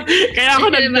 Kaya ako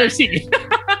nag-nursing.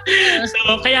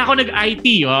 So, kaya ako nag-IT.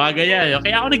 Ganyan.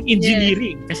 Kaya ako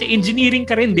nag-engineering. Kasi engineering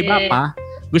ka rin, di ba, pa?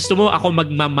 Gusto mo ako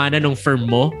magmamana ng firm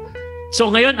mo?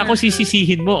 So, ngayon ako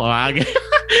sisisihin mo.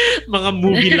 Mga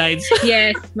movie lines.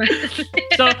 Yes.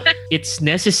 So, it's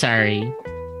necessary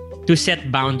to set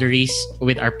boundaries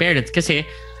with our parents kasi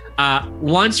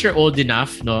once you're old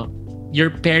enough, no,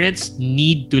 your parents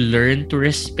need to learn to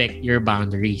respect your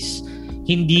boundaries.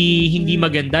 Hindi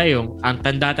maganda yung ang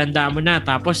tanda-tanda mo na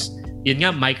tapos yun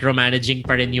nga micromanaging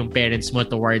pa rin yung parents mo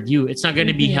toward you. It's not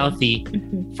gonna be healthy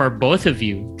for both of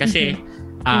you kasi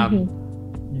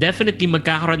definitely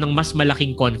magkakaroon ng mas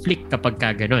malaking conflict kapag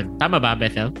ka ganun. Tama ba,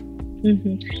 Bethel?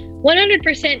 100%,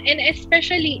 and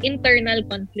especially internal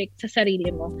conflict sa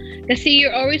sarili mo. Kasi you're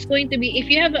always going to be, if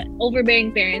you have overbearing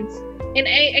parents, and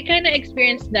I kind of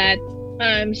experienced that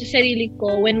sa sarili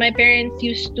ko when my parents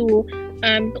used to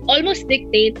almost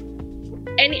dictate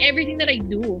everything that I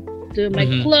do. to my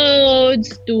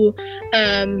clothes, to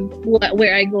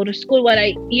where I go to school, what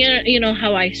I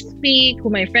how I speak, who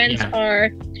my friends are.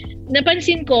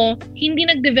 Napansin ko, hindi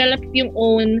nag-develop yung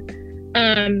own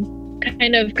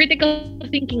kind of critical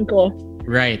thinking ko.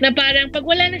 Right. Na parang pag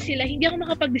wala na sila, hindi ako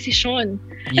makapag-desisyon.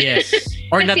 Yes.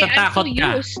 Or natatakot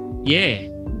ka. Used. Yeah.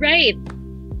 Right.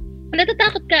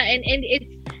 Natatakot ka, and it's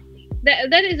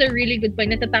that is a really good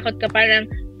point. Natatakot ka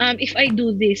parang if I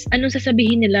do this, anong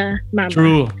sasabihin nila mama?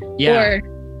 True. Yeah. Or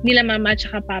nila mama at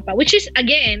saka papa. Which is,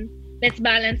 again, let's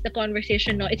balance the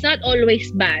conversation. No, it's not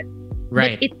always bad.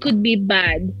 Right. But it could be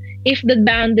bad if the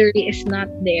boundary is not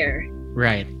there.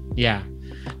 Right. Yeah.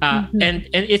 And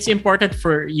it's important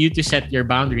for you to set your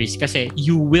boundaries kasi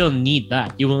you will need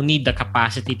that. You will need the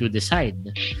capacity to decide.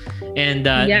 And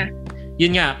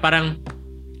yun nga, parang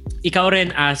ikaw rin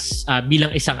as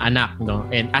bilang isang anak, no,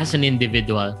 and as an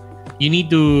individual, you need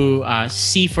to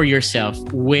see for yourself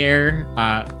where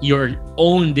your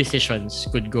own decisions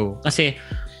could go. Kasi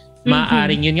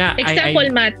maaring yun nga. Example,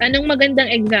 Matt, anong magandang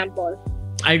example?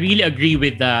 I really agree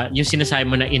with yung sinasabi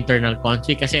mo na internal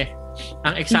conflict kasi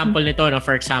ang example nito, no,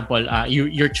 for example,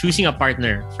 you're choosing a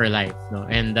partner for life, no,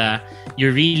 and you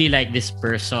really like this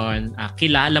person,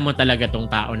 kilala mo talaga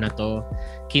tong tao na to,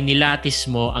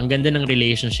 kinilatis mo, ang ganda ng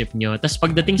relationship nyo, tapos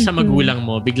pagdating sa magulang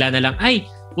mo, bigla na lang, ay,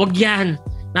 wag yan,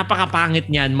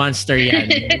 napakapangit niyan, monster yan.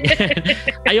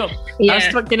 Ayo. Tapos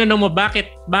pag tinanong mo,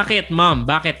 bakit mom,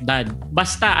 bakit dad,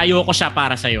 basta ayoko siya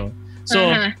para sa'yo.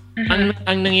 So ang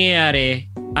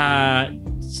nangyayari,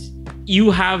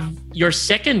 you're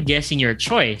second guessing your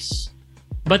choice.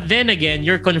 But then again,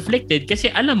 you're conflicted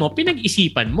kasi alam mo,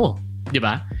 pinag-isipan mo, 'di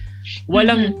ba?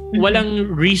 Walang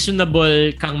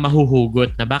reasonable kang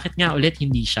mahuhugot na bakit nga ulit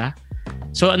hindi siya.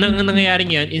 So anong nangyayari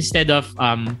ngayon, instead of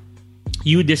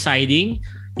you deciding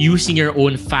using your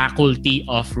own faculty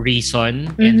of reason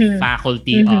and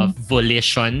faculty of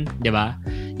volition, 'di ba?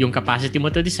 Yung capacity mo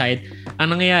to decide,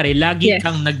 ang nangyayari, lagi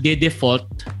kang nagde-default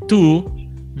to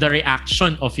the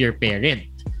reaction of your parent.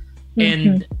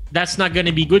 And that's not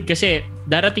gonna be good kasi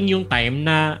darating yung time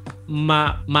na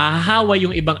mahahawa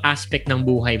yung ibang aspect ng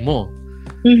buhay mo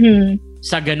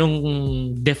sa ganung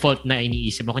default na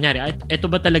iniisip mo. Kunyari, ito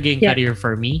ba talaga yung career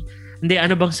for me? Hindi,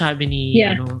 ano bang sabi ni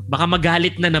baka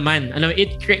magalit na naman.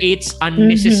 It creates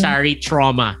unnecessary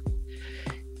trauma.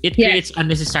 It creates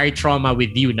unnecessary trauma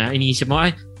with you na iniisip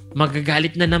mo, ay,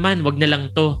 magagalit na naman, wag na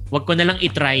lang to. Wag ko na lang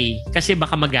itry kasi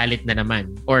baka magalit na naman.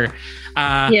 Or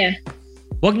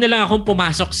wag na lang akong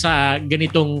pumasok sa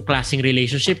ganitong klaseng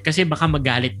relationship kasi baka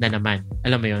magalit na naman.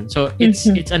 Alam mo yun? So it's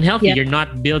unhealthy. You're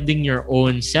not building your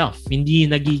own self. Hindi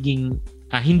nagiging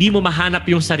hindi mo mahanap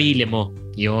yung sarili mo.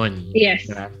 Yun. Yes.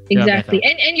 Diba? Exactly.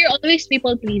 And you're always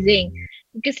people pleasing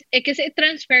kasi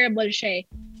transferable siya.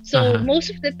 So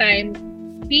most of the time,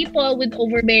 people with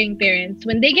overbearing parents,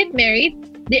 when they get married,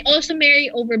 they also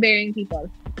marry overbearing people.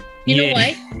 You know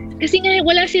why? Kasi nga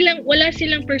wala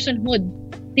silang personhood.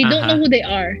 They don't know who they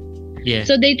are. Yeah.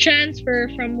 So they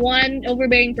transfer from one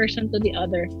overbearing person to the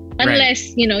other.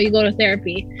 Unless, you go to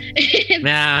therapy.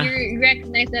 You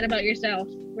recognize that about yourself,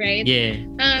 right? Yeah.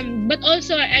 But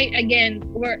also,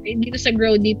 we're dito sa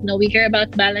Grow Deep, no, we care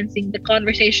about balancing the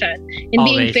conversation and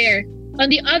being fair. On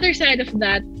the other side of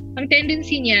that, ang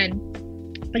tendency niyan,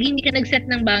 pag hindi ka nag-set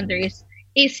ng boundaries,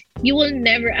 is you will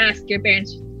never ask your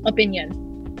parents' opinion.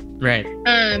 Right.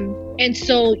 And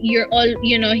so you're all,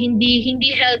 hindi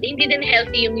din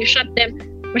healthy yung you shut them.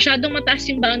 Masyadong mataas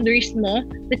yung boundaries mo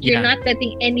that you're not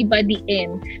letting anybody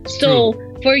in. So,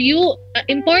 for you,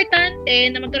 important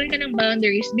na magkaroon ka ng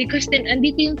boundaries because then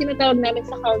andito yung tinatawag namin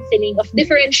sa counseling of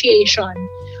differentiation.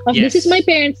 Of this is my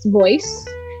parents' voice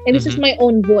and this is my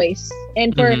own voice.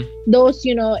 And for those,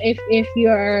 if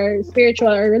you're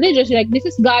spiritual or religious, you're like, this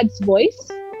is God's voice.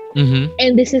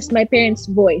 And this is my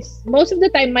parents' voice. Most of the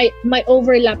time, my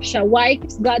overlap siya. Why?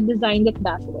 Because God designed it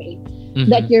that way.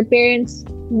 That your parents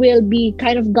will be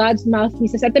kind of God's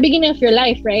mouthpieces at the beginning of your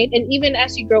life, right? And even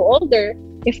as you grow older,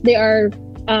 if they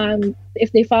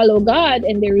follow God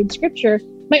and they read scripture,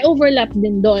 may overlap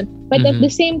din doon. But at the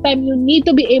same time, you need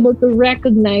to be able to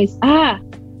recognize,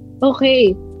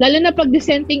 okay, lalo na pag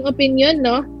dissenting opinion,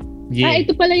 no?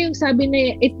 Ito pala yung sabi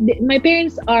na, my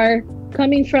parents are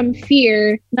coming from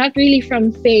fear, not really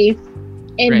from faith.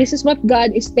 And this is what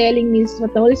God is telling me, this is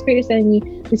what the Holy Spirit is telling me,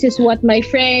 this is what my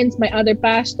friends, my other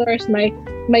pastors, my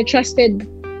trusted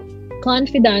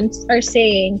confidants are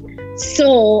saying.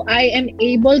 So, I am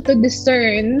able to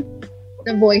discern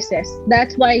the voices.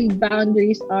 That's why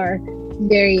boundaries are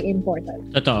very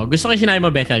important. Totoo. Gusto ko yung sinabi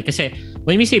mo, Bethel, kasi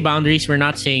when we say boundaries, we're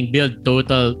not saying build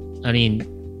total,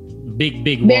 big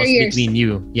walls barriers between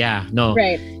you. Yeah, no.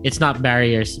 Right. It's not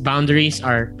barriers. Boundaries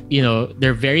are,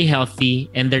 they're very healthy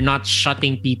and they're not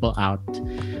shutting people out.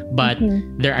 But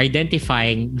they're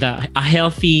identifying a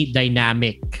healthy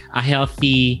dynamic, a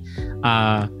healthy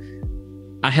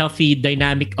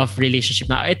dynamic of relationship.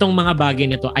 Now, itong mga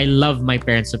bagay na to, I love my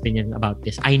parents' opinion about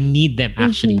this. I need them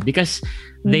actually because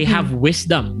they have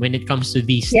wisdom when it comes to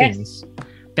these things.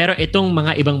 Pero itong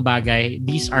mga ibang bagay,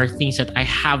 these are things that I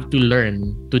have to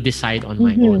learn to decide on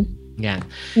my own. Yan.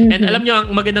 And alam nyo,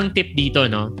 ang magandang tip dito,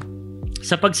 no?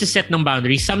 Sa pagsiset ng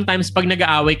boundaries, sometimes pag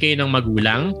nag-aaway kayo ng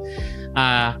magulang,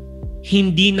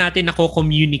 hindi natin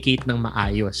nako-communicate ng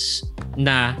maayos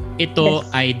na ito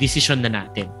ay decision na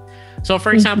natin. So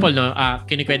for example, no,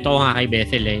 kinikwento ko nga kay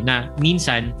Bethel na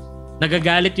minsan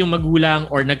nagagalit yung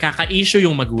magulang or nagkaka-issue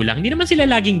yung magulang. Hindi naman sila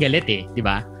laging galit di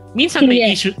ba? Minsan may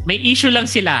issue lang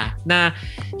sila na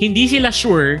hindi sila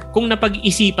sure kung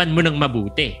napag-isipan mo ng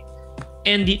mabuti.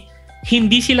 And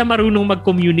hindi sila marunong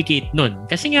mag-communicate nun.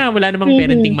 Kasi nga wala namang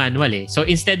parenting manual So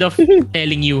instead of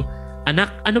telling you,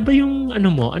 anak, ano ba yung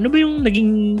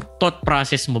naging thought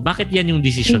process mo? Bakit yan yung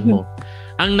decision mo?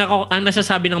 Ang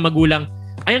nasasabi ng magulang,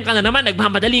 ayun ka na naman,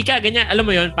 nagmamadali ka, ganyan. Alam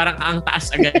mo yun, parang ang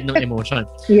taas agad ng emotion.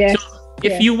 So,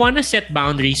 if you want to set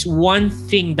boundaries, one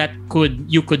thing that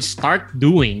you could start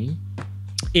doing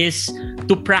is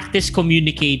to practice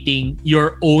communicating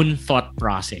your own thought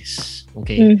process.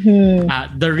 Okay?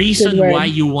 The reason why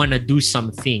you want to do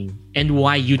something and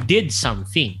why you did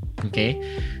something. Okay?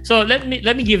 So let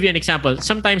me give you an example.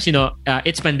 Sometimes,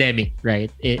 it's pandemic, right?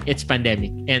 It's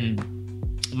pandemic. And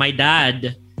my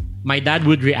dad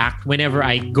would react whenever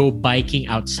I go biking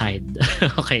outside.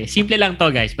 Okay, simple lang to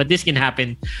guys, but this can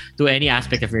happen to any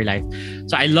aspect of your life.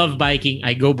 So I love biking.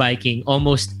 I go biking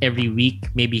almost every week,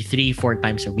 maybe 3-4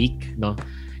 times a week, no?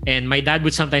 And my dad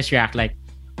would sometimes react like,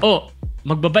 "Oh,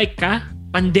 magbabike ka?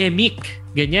 Pandemic."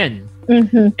 Ganyan.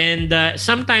 And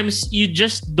sometimes you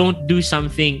just don't do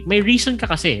something. May reason ka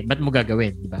kasi, ba't mo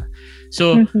gagawin, di ba?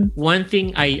 So one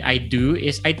thing I do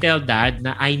is I tell dad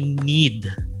na I need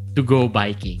to go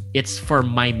biking. It's for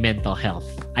my mental health.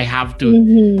 I have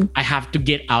to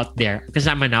get out there because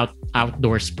I'm an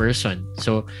outdoors person.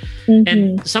 So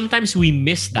and sometimes we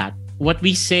miss that. What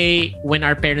we say when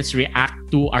our parents react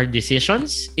to our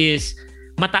decisions is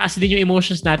mataas din yung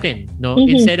emotions natin, no?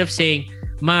 Instead of saying,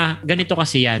 "Ma, ganito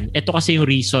kasi yan. Ito kasi yung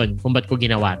reason kung ba't ko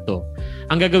ginawa to."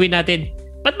 Ang gagawin natin,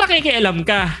 "Ba't makikialam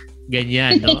ka?"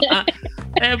 Ganyan, no?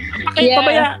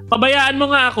 Pabayaan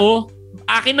mo nga ako.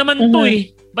 Akin naman to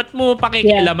ba't mo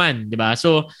pakikialaman, di ba?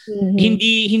 So,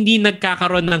 hindi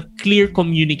nagkakaroon ng clear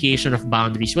communication of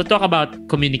boundaries. We'll talk about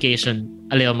communication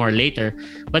a little more later.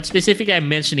 But specifically, I'm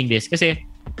mentioning this kasi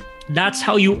that's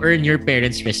how you earn your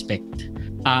parents' respect.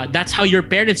 That's how your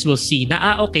parents will see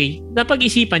na, okay,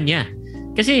 napag-isipan niya.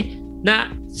 Kasi,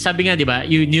 sabi nga, di ba,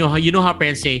 you know how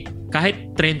parents say, kahit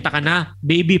 30 ka na,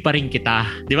 baby pa rin kita.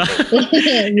 Di ba?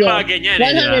 Di ba? Ganyan.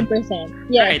 100%.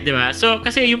 Yeah. Right, di ba? So,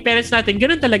 kasi yung parents natin,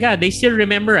 ganun talaga. They still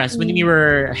remember us when we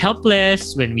were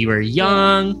helpless, when we were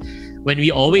young, when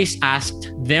we always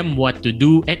asked them what to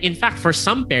do. And in fact, for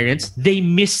some parents, they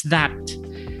miss that.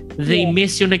 They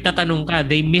miss yung nagtatanong ka.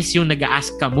 They miss yung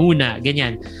nag-ask ka muna.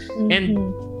 Ganyan. And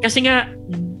kasi nga,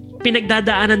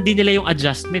 pinagdadaanan din nila yung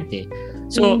adjustment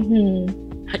So,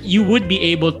 you would be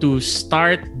able to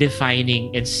start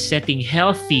defining and setting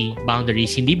healthy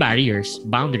boundaries, hindi barriers,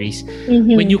 boundaries,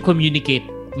 when you communicate,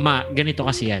 "Ma, ganito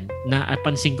kasi yan.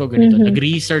 Napansin ko ganito.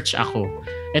 Nag-research ako.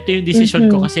 Ito yung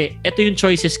decision ko kasi ito yung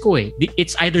choices ko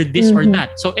It's either this or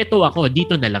that. So, ito ako.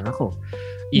 Dito na lang ako."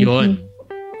 Yun.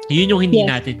 Yun yung hindi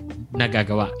natin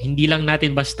nagagawa. Hindi lang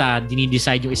natin basta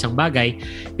dinidecide yung isang bagay,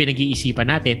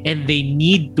 pinag-iisipan natin, and they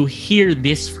need to hear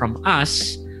this from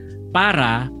us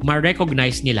para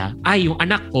ma-recognize nila, yung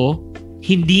anak ko,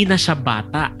 hindi na siya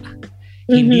bata.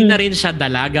 Hindi na rin siya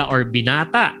dalaga or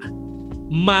binata.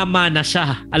 Mama na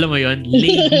siya. Alam mo yun?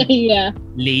 Lady.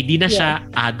 Lady na siya,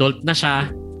 adult na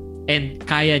siya, and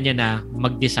kaya niya na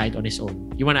mag-decide on his own.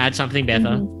 You wanna add something,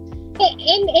 Bethel?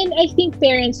 And I think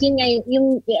parents,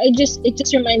 it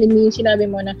just reminded me,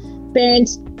 sinabi mo na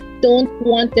parents don't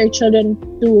want their children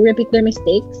to repeat their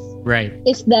mistakes. Right.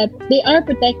 Is that they are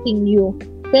protecting you.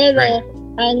 Pero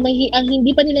ang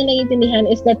hindi pa nila naiintindihan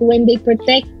is that when they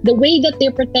protect, the way that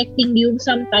they're protecting you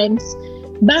sometimes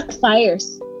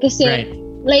backfires. Kasi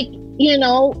like,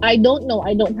 I don't know,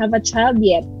 I don't have a child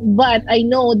yet, but I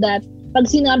know that pag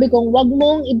sinabi kong wag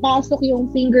mong ipasok yung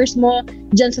fingers mo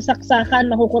dyan sa saksakan,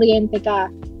 makukuryente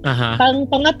ka.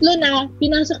 Pangatlo na,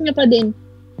 pinasok niya pa din.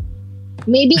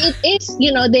 Maybe it is,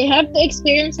 they have to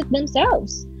experience it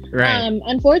themselves.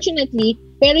 Unfortunately,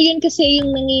 Pero yun kasi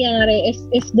yung nangyayari,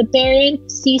 if the parent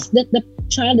sees that the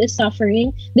child is suffering,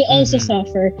 they also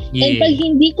suffer. And pag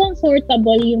hindi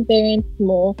comfortable yung parent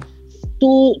mo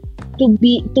to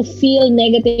feel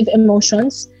negative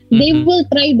emotions, they will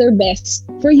try their best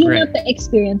for you not to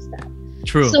experience that.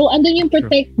 True. So andun yung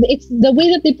it's the way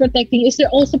that they're protecting is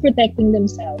they're also protecting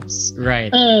themselves.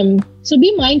 Right. So be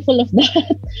mindful of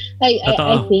that. I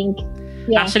think.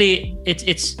 Yeah. Actually,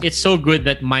 it's so good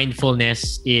that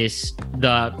mindfulness is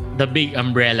the big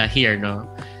umbrella here, no?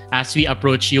 As we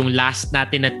approach yung last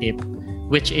natin na tip,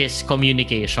 which is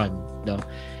communication, no?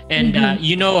 And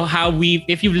you know how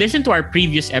if you've listened to our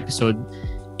previous episode,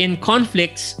 in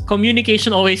conflicts,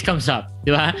 communication always comes up,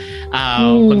 di ba?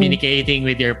 Communicating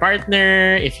with your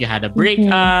partner, if you had a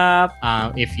breakup,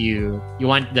 if you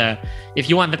want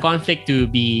the conflict to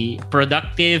be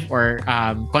productive or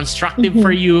constructive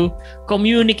for you,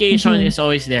 communication is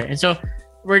always there. And so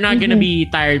we're not gonna be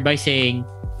tired by saying,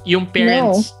 yung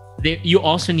parents, you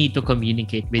also need to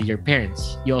communicate with your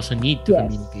parents. You also need to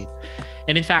communicate.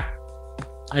 And in fact,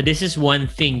 this is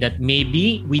one thing that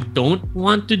maybe we don't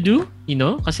want to do, you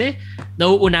know, kasi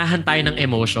nauunahan tayo ng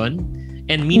emotion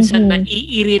and minsan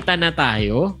naiirita na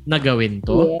tayo na gawin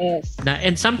to. Yes.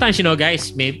 And sometimes, you know,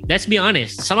 guys, let's be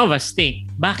honest, some of us think,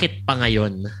 bakit pa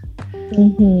ngayon?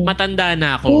 Matanda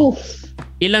na ako.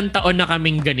 Ilang taon na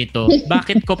kaming ganito.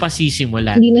 Bakit ko pa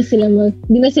sisimulan? Hindi na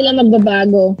sila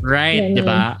magbabago. Right, di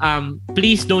ba?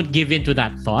 Please don't give in to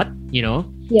that thought, you know?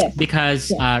 Yes.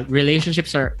 Because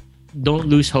relationships don't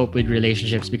lose hope with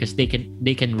relationships because they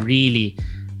can really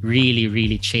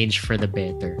change for the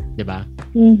better, diba?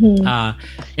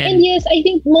 And yes, I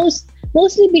think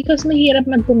mostly because mahirap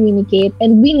mag-communicate,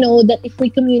 and we know that if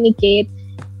we communicate,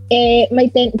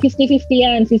 may 50-50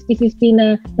 yan, 50-50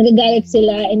 na magagalit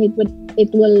sila, and it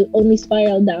will only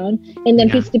spiral down, and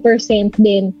then 50%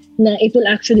 din na it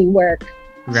will actually work.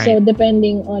 Right. So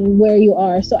depending on where you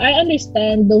are. So I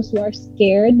understand those who are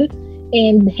scared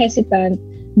and hesitant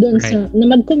doon sa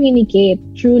na mag-communicate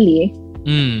truly.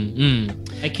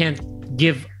 I can't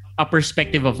give a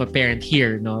perspective of a parent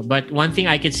here, no, but one thing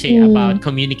I could say about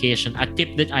communication, a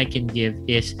tip that I can give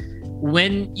is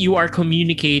when you are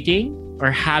communicating or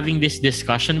having this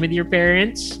discussion with your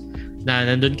parents, na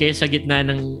nandun kayo sa gitna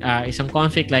ng isang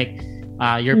conflict, like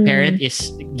your parent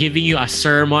is giving you a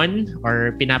sermon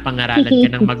or pinapangaralan ka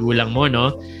ng magulang mo,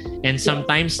 no? And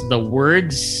sometimes the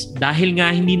words, dahil nga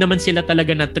hindi naman sila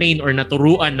talaga na-train or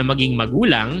naturuan na maging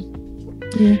magulang,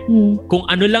 kung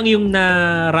ano lang yung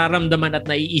nararamdaman at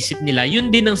naiisip nila, yun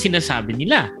din ang sinasabi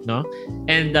nila, no?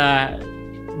 And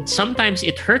sometimes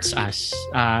it hurts us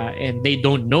and they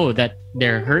don't know that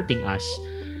they're hurting us.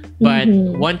 But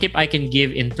one tip I can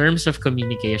give in terms of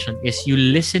communication is you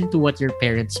listen to what your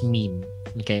parents mean,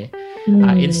 okay?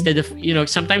 Instead of, you know,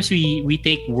 sometimes we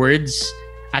take words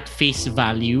at face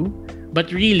value,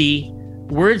 but really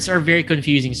words are very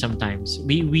confusing sometimes.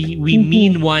 We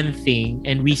mean one thing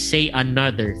and we say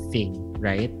another thing,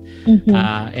 right?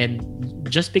 And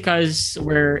just because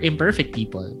we're imperfect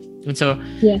people. And so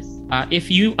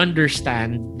if you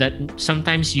understand that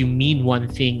sometimes you mean one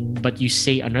thing but you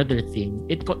say another thing,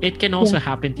 it can also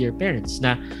happen to your parents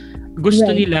na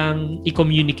gusto nilang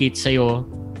i-communicate sa'yo,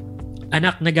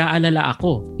 anak, nag-aalala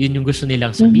ako. Yun yung gusto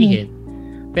nilang sabihin.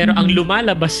 Pero ang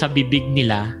lumalabas sa bibig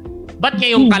nila, ba't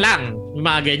ngayon ka lang? Yung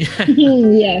mga ganyan.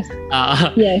 Yes.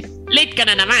 Late ka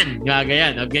na naman. Yung mga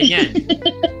ganyan. O ganyan.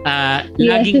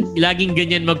 Laging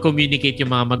ganyan mag-communicate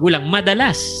yung mga magulang.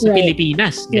 Madalas sa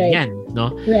Pilipinas. Ganyan.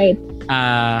 No? Right.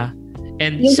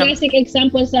 And yung classic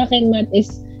example sa akin, Matt,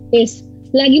 is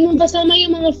lagi mong kasama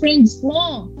yung mga friends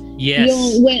mo. Yes.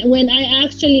 Yung, when I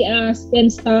actually asked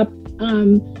and stopped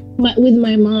with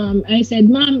my mom, I said,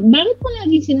 Mom, bakit mo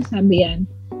lagi sinasabi yan?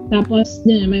 Tapos,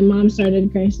 my mom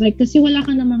started crying. Like, kasi wala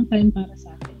ka namang time para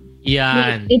sa akin.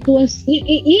 Yan. It was,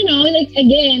 you know, like,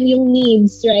 again, yung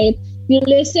needs, right? You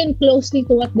listen closely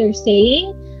to what they're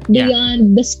saying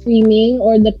beyond the screaming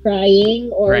or the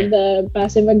crying or the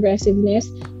passive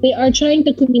aggressiveness. They are trying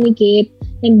to communicate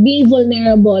and be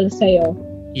vulnerable sa'yo.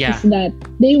 Yeah. Is that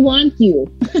they want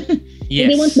you. Yes.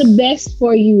 They want the best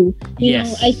for you. You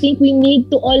know, I think we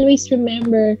need to always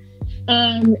remember,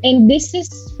 and this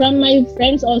is from my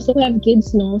friends also who have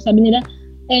kids, no? Sabi nila,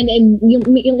 and yung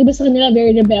iba sa kanila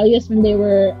very rebellious when they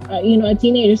were, a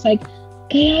teenagers, like,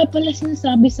 kaya pala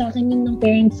sinasabi sa akin yun ng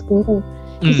parents ko.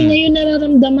 Kasi ngayon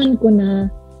nararamdaman ko na.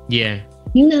 Yeah.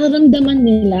 Yung nararamdaman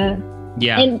nila.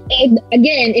 Yeah. And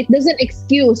again, it doesn't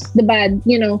excuse the bad,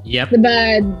 the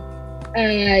bad,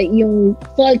 yung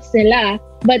faults nila,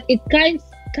 but it kind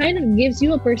of gives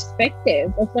you a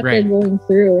perspective of what they're going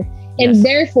through. And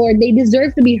therefore, they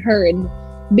deserve to be heard.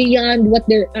 beyond what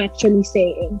they're actually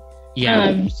saying.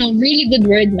 Yeah. So really good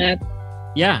word, Matt.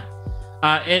 Yeah.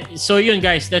 So yun,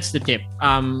 guys, that's the tip.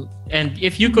 And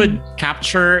if you could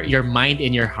capture your mind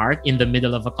and your heart in the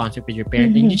middle of a conflict with your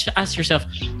parent, and you just ask yourself,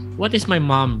 what is my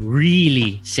mom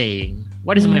really saying?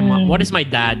 What is my mom? What is my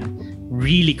dad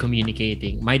really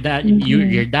communicating? My dad,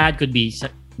 your dad could be,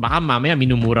 baka mamaya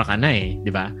minumura ka na eh, di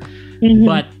ba?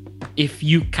 But if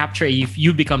you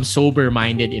become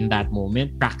sober-minded in that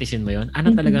moment, practicein mo yun, ano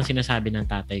talagang sinasabi ng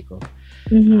tatay ko?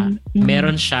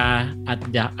 Meron siya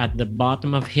at the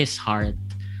bottom of his heart,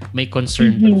 may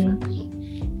concern for me.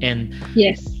 And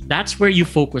that's where you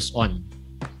focus on.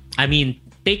 I mean,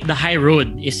 take the high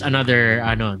road is another,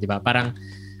 di ba? Parang,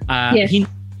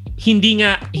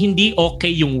 hindi okay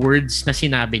yung words na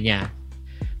sinabi niya.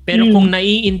 Pero kung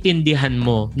naiintindihan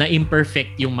mo na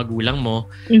imperfect yung magulang mo,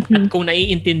 at kung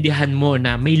naiintindihan mo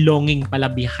na may longing pala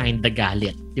behind the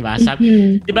galit, di ba?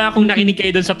 Di ba kung nakinig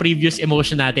kayo dun sa previous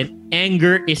emotion natin,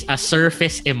 anger is a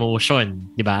surface emotion,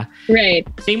 di ba? Right.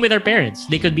 Same with our parents.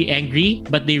 They could be angry,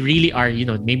 but they really are,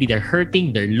 maybe they're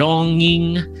hurting, they're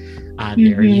longing,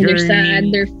 they're yearning. They're sad,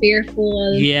 they're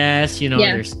fearful. Yes,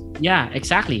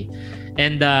 exactly.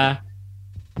 And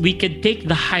we could take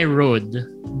the high road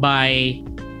by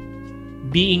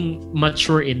being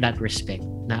mature in that respect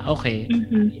na okay,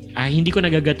 hindi ko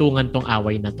nagagatungan tong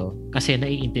away na to kasi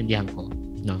naiintindihan ko,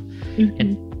 no?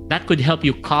 And that could help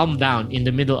you calm down in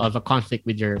the middle of a conflict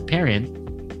with your parent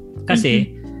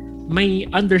kasi may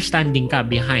understanding ka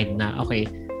behind na okay,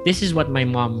 this is what my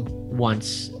mom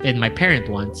wants and my parent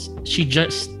wants. She's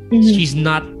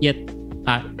not yet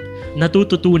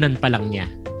natututunan pa lang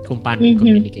niya kung paano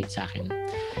i-communicate sa akin.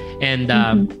 And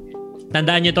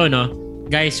tandaan niyo to, no?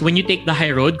 Guys, when you take the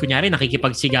high road, kunyari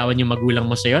nakikipagsigawan yung magulang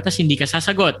mo sa'yo tapos hindi ka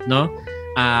sasagot, no?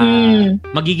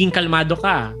 Magiging kalmado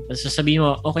ka. Tapos sasabihin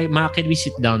mo, okay, ma, can we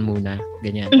sit down muna?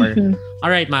 Ganyan. Or,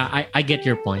 alright, ma, I get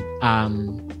your point.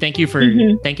 Thank you for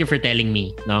telling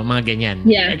me, no? Mga ganyan.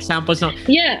 Yeah. Examples, no?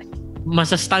 Yeah.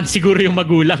 Masastan siguro yung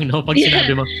magulang, no? Pag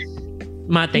sinabi mo,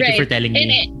 ma, thank you for telling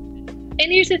me. And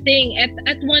here's the thing,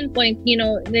 at one point,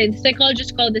 the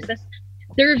psychologists call this as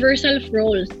the reversal of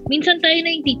roles. Minsan tayo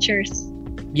na yung teachers.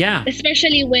 Yeah.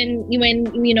 Especially when we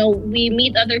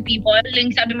meet other people.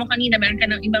 Like sabi mo kanina, meron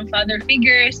ka ng ibang father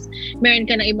figures, meron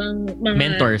ka ng ibang mga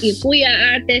mentors.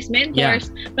 Kuya, ates, mentors.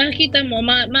 Yeah. Makikita mo,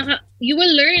 you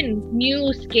will learn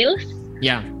new skills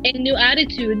and new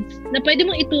attitudes na pwede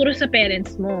mong ituro sa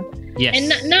parents mo. Yes. And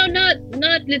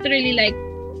not literally like,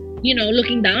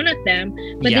 looking down at them,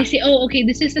 but they say, oh, okay,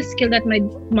 this is a skill that my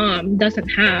mom doesn't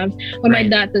have or my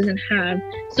dad doesn't have.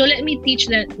 So let me teach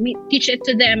it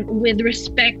to them with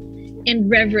respect and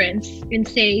reverence and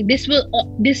say this,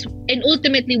 and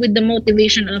ultimately with the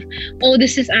motivation of, oh,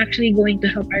 this is actually going to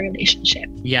help our relationship.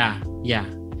 Yeah.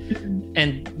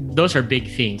 And those are big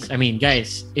things. I mean,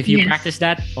 guys, if you practice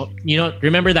that,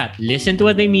 remember that. Listen to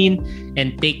what they mean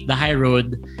and take the high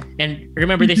road. And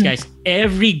remember this, guys,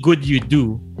 every good you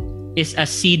do is a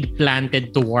seed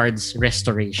planted towards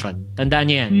restoration. Tandaan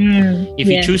niyo yan.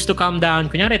 If you choose to calm down,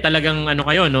 kunyari talagang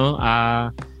kayo, no?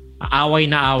 Away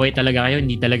na away talaga kayo,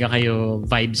 hindi talaga kayo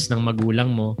vibes ng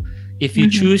magulang mo. If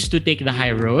you choose to take the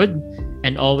high road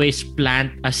and always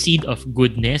plant a seed of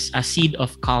goodness, a seed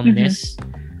of calmness,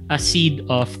 a seed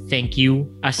of thank you,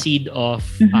 a seed of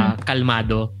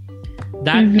kalmado,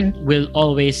 that will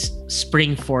always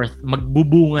spring forth.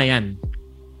 Magbubunga yan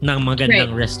ng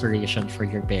magandang restoration for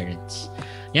your parents.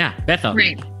 Yeah, Bethel.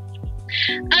 Right.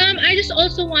 I just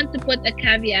also want to put a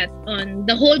caveat on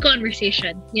the whole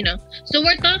conversation, So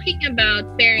we're talking about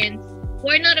parents who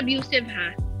are not abusive,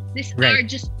 These are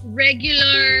just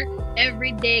regular,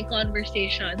 everyday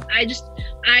conversations.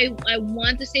 I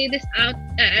want to say this out.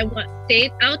 I want to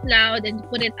say it out loud and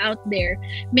put it out there.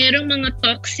 Merong mga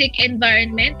toxic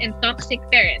environment and toxic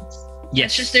parents.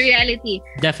 Yes, that's just the reality.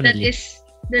 Definitely, that is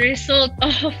the result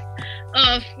of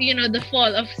the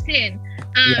fall of sin.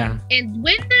 And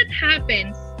when that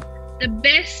happens, the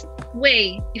best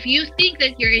way, if you think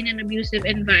that you're in an abusive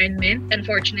environment,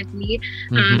 unfortunately,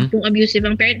 kung abusive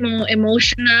ang parent mo,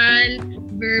 emotional,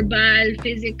 verbal,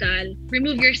 physical,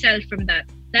 remove yourself from that.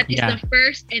 That is the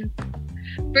first and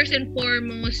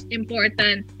foremost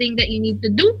important thing that you need to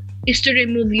do, is to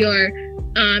remove your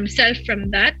self from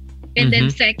that. And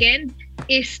then second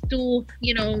is to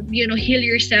heal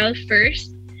yourself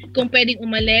first. Kung pwedeng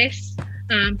umalis,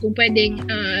 kung pwedeng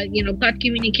cut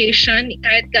communication,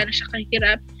 kahit gaano siya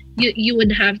kahirap, you would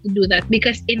have to do that,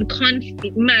 because in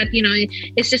conflict, Matt,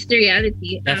 it's just the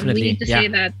reality. We need to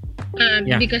say that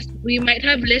Because we might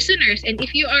have listeners, and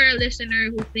if you are a listener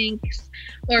who thinks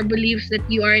or believes that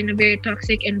you are in a very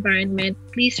toxic environment,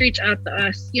 please reach out to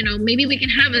us. You know, maybe we can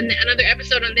have another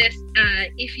episode on this.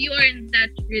 If you are in that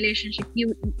relationship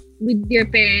with your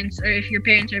parents, or if your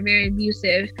parents are very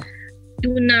abusive,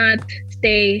 do not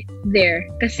stay there,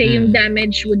 kasi yung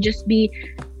damage would just be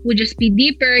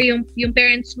deeper. Yung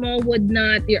parents mo would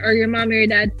not, or your mom or your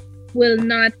dad will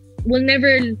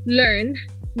never learn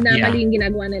na mali yung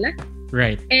ginagawa nila.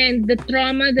 Right. And the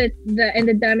trauma and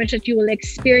the damage that you will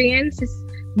experience is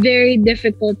very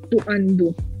difficult to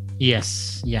undo.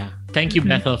 Yes. Yeah. Thank you,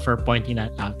 Bethel, for pointing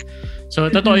that out. So,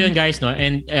 totoo yun, guys, no?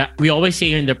 And we always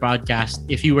say in the podcast,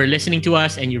 if you were listening to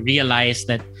us and you realize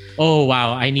that, oh,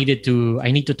 wow, I need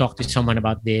to talk to someone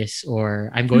about this,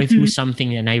 or I'm going through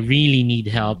something and I really need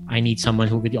help. I need someone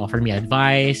who would offer me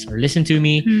advice or listen to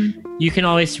me. You can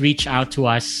always reach out to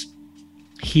us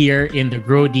here in the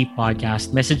Grow Deep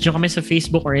podcast. Message nyo kami sa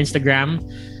Facebook or Instagram.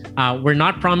 We're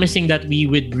not promising that we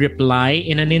would reply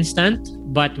in an instant,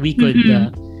 but we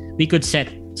could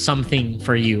set something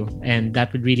for you, and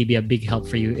that would really be a big help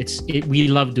for you. We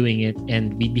love doing it,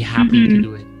 and we'd be happy to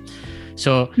do it.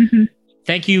 So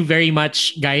thank you very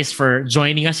much, guys, for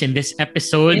joining us in this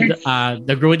episode. Yes.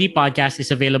 The Grow Deep podcast is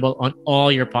available on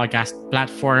all your podcast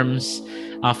platforms.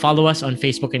 Follow us on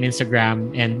Facebook and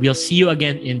Instagram, and we'll see you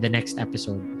again in the next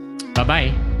episode.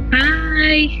 Bye-bye.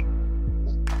 Bye.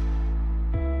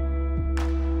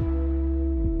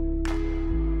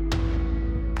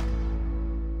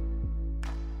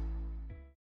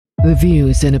 The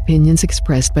views and opinions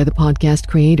expressed by the podcast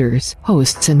creators,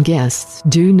 hosts, and guests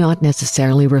do not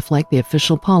necessarily reflect the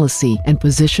official policy and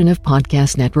position of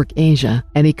Podcast Network Asia.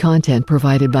 Any content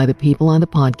provided by the people on the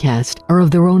podcast are of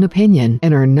their own opinion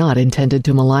and are not intended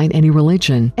to malign any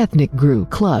religion, ethnic group,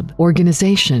 club,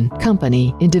 organization,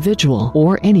 company, individual,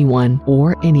 or anyone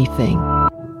or anything.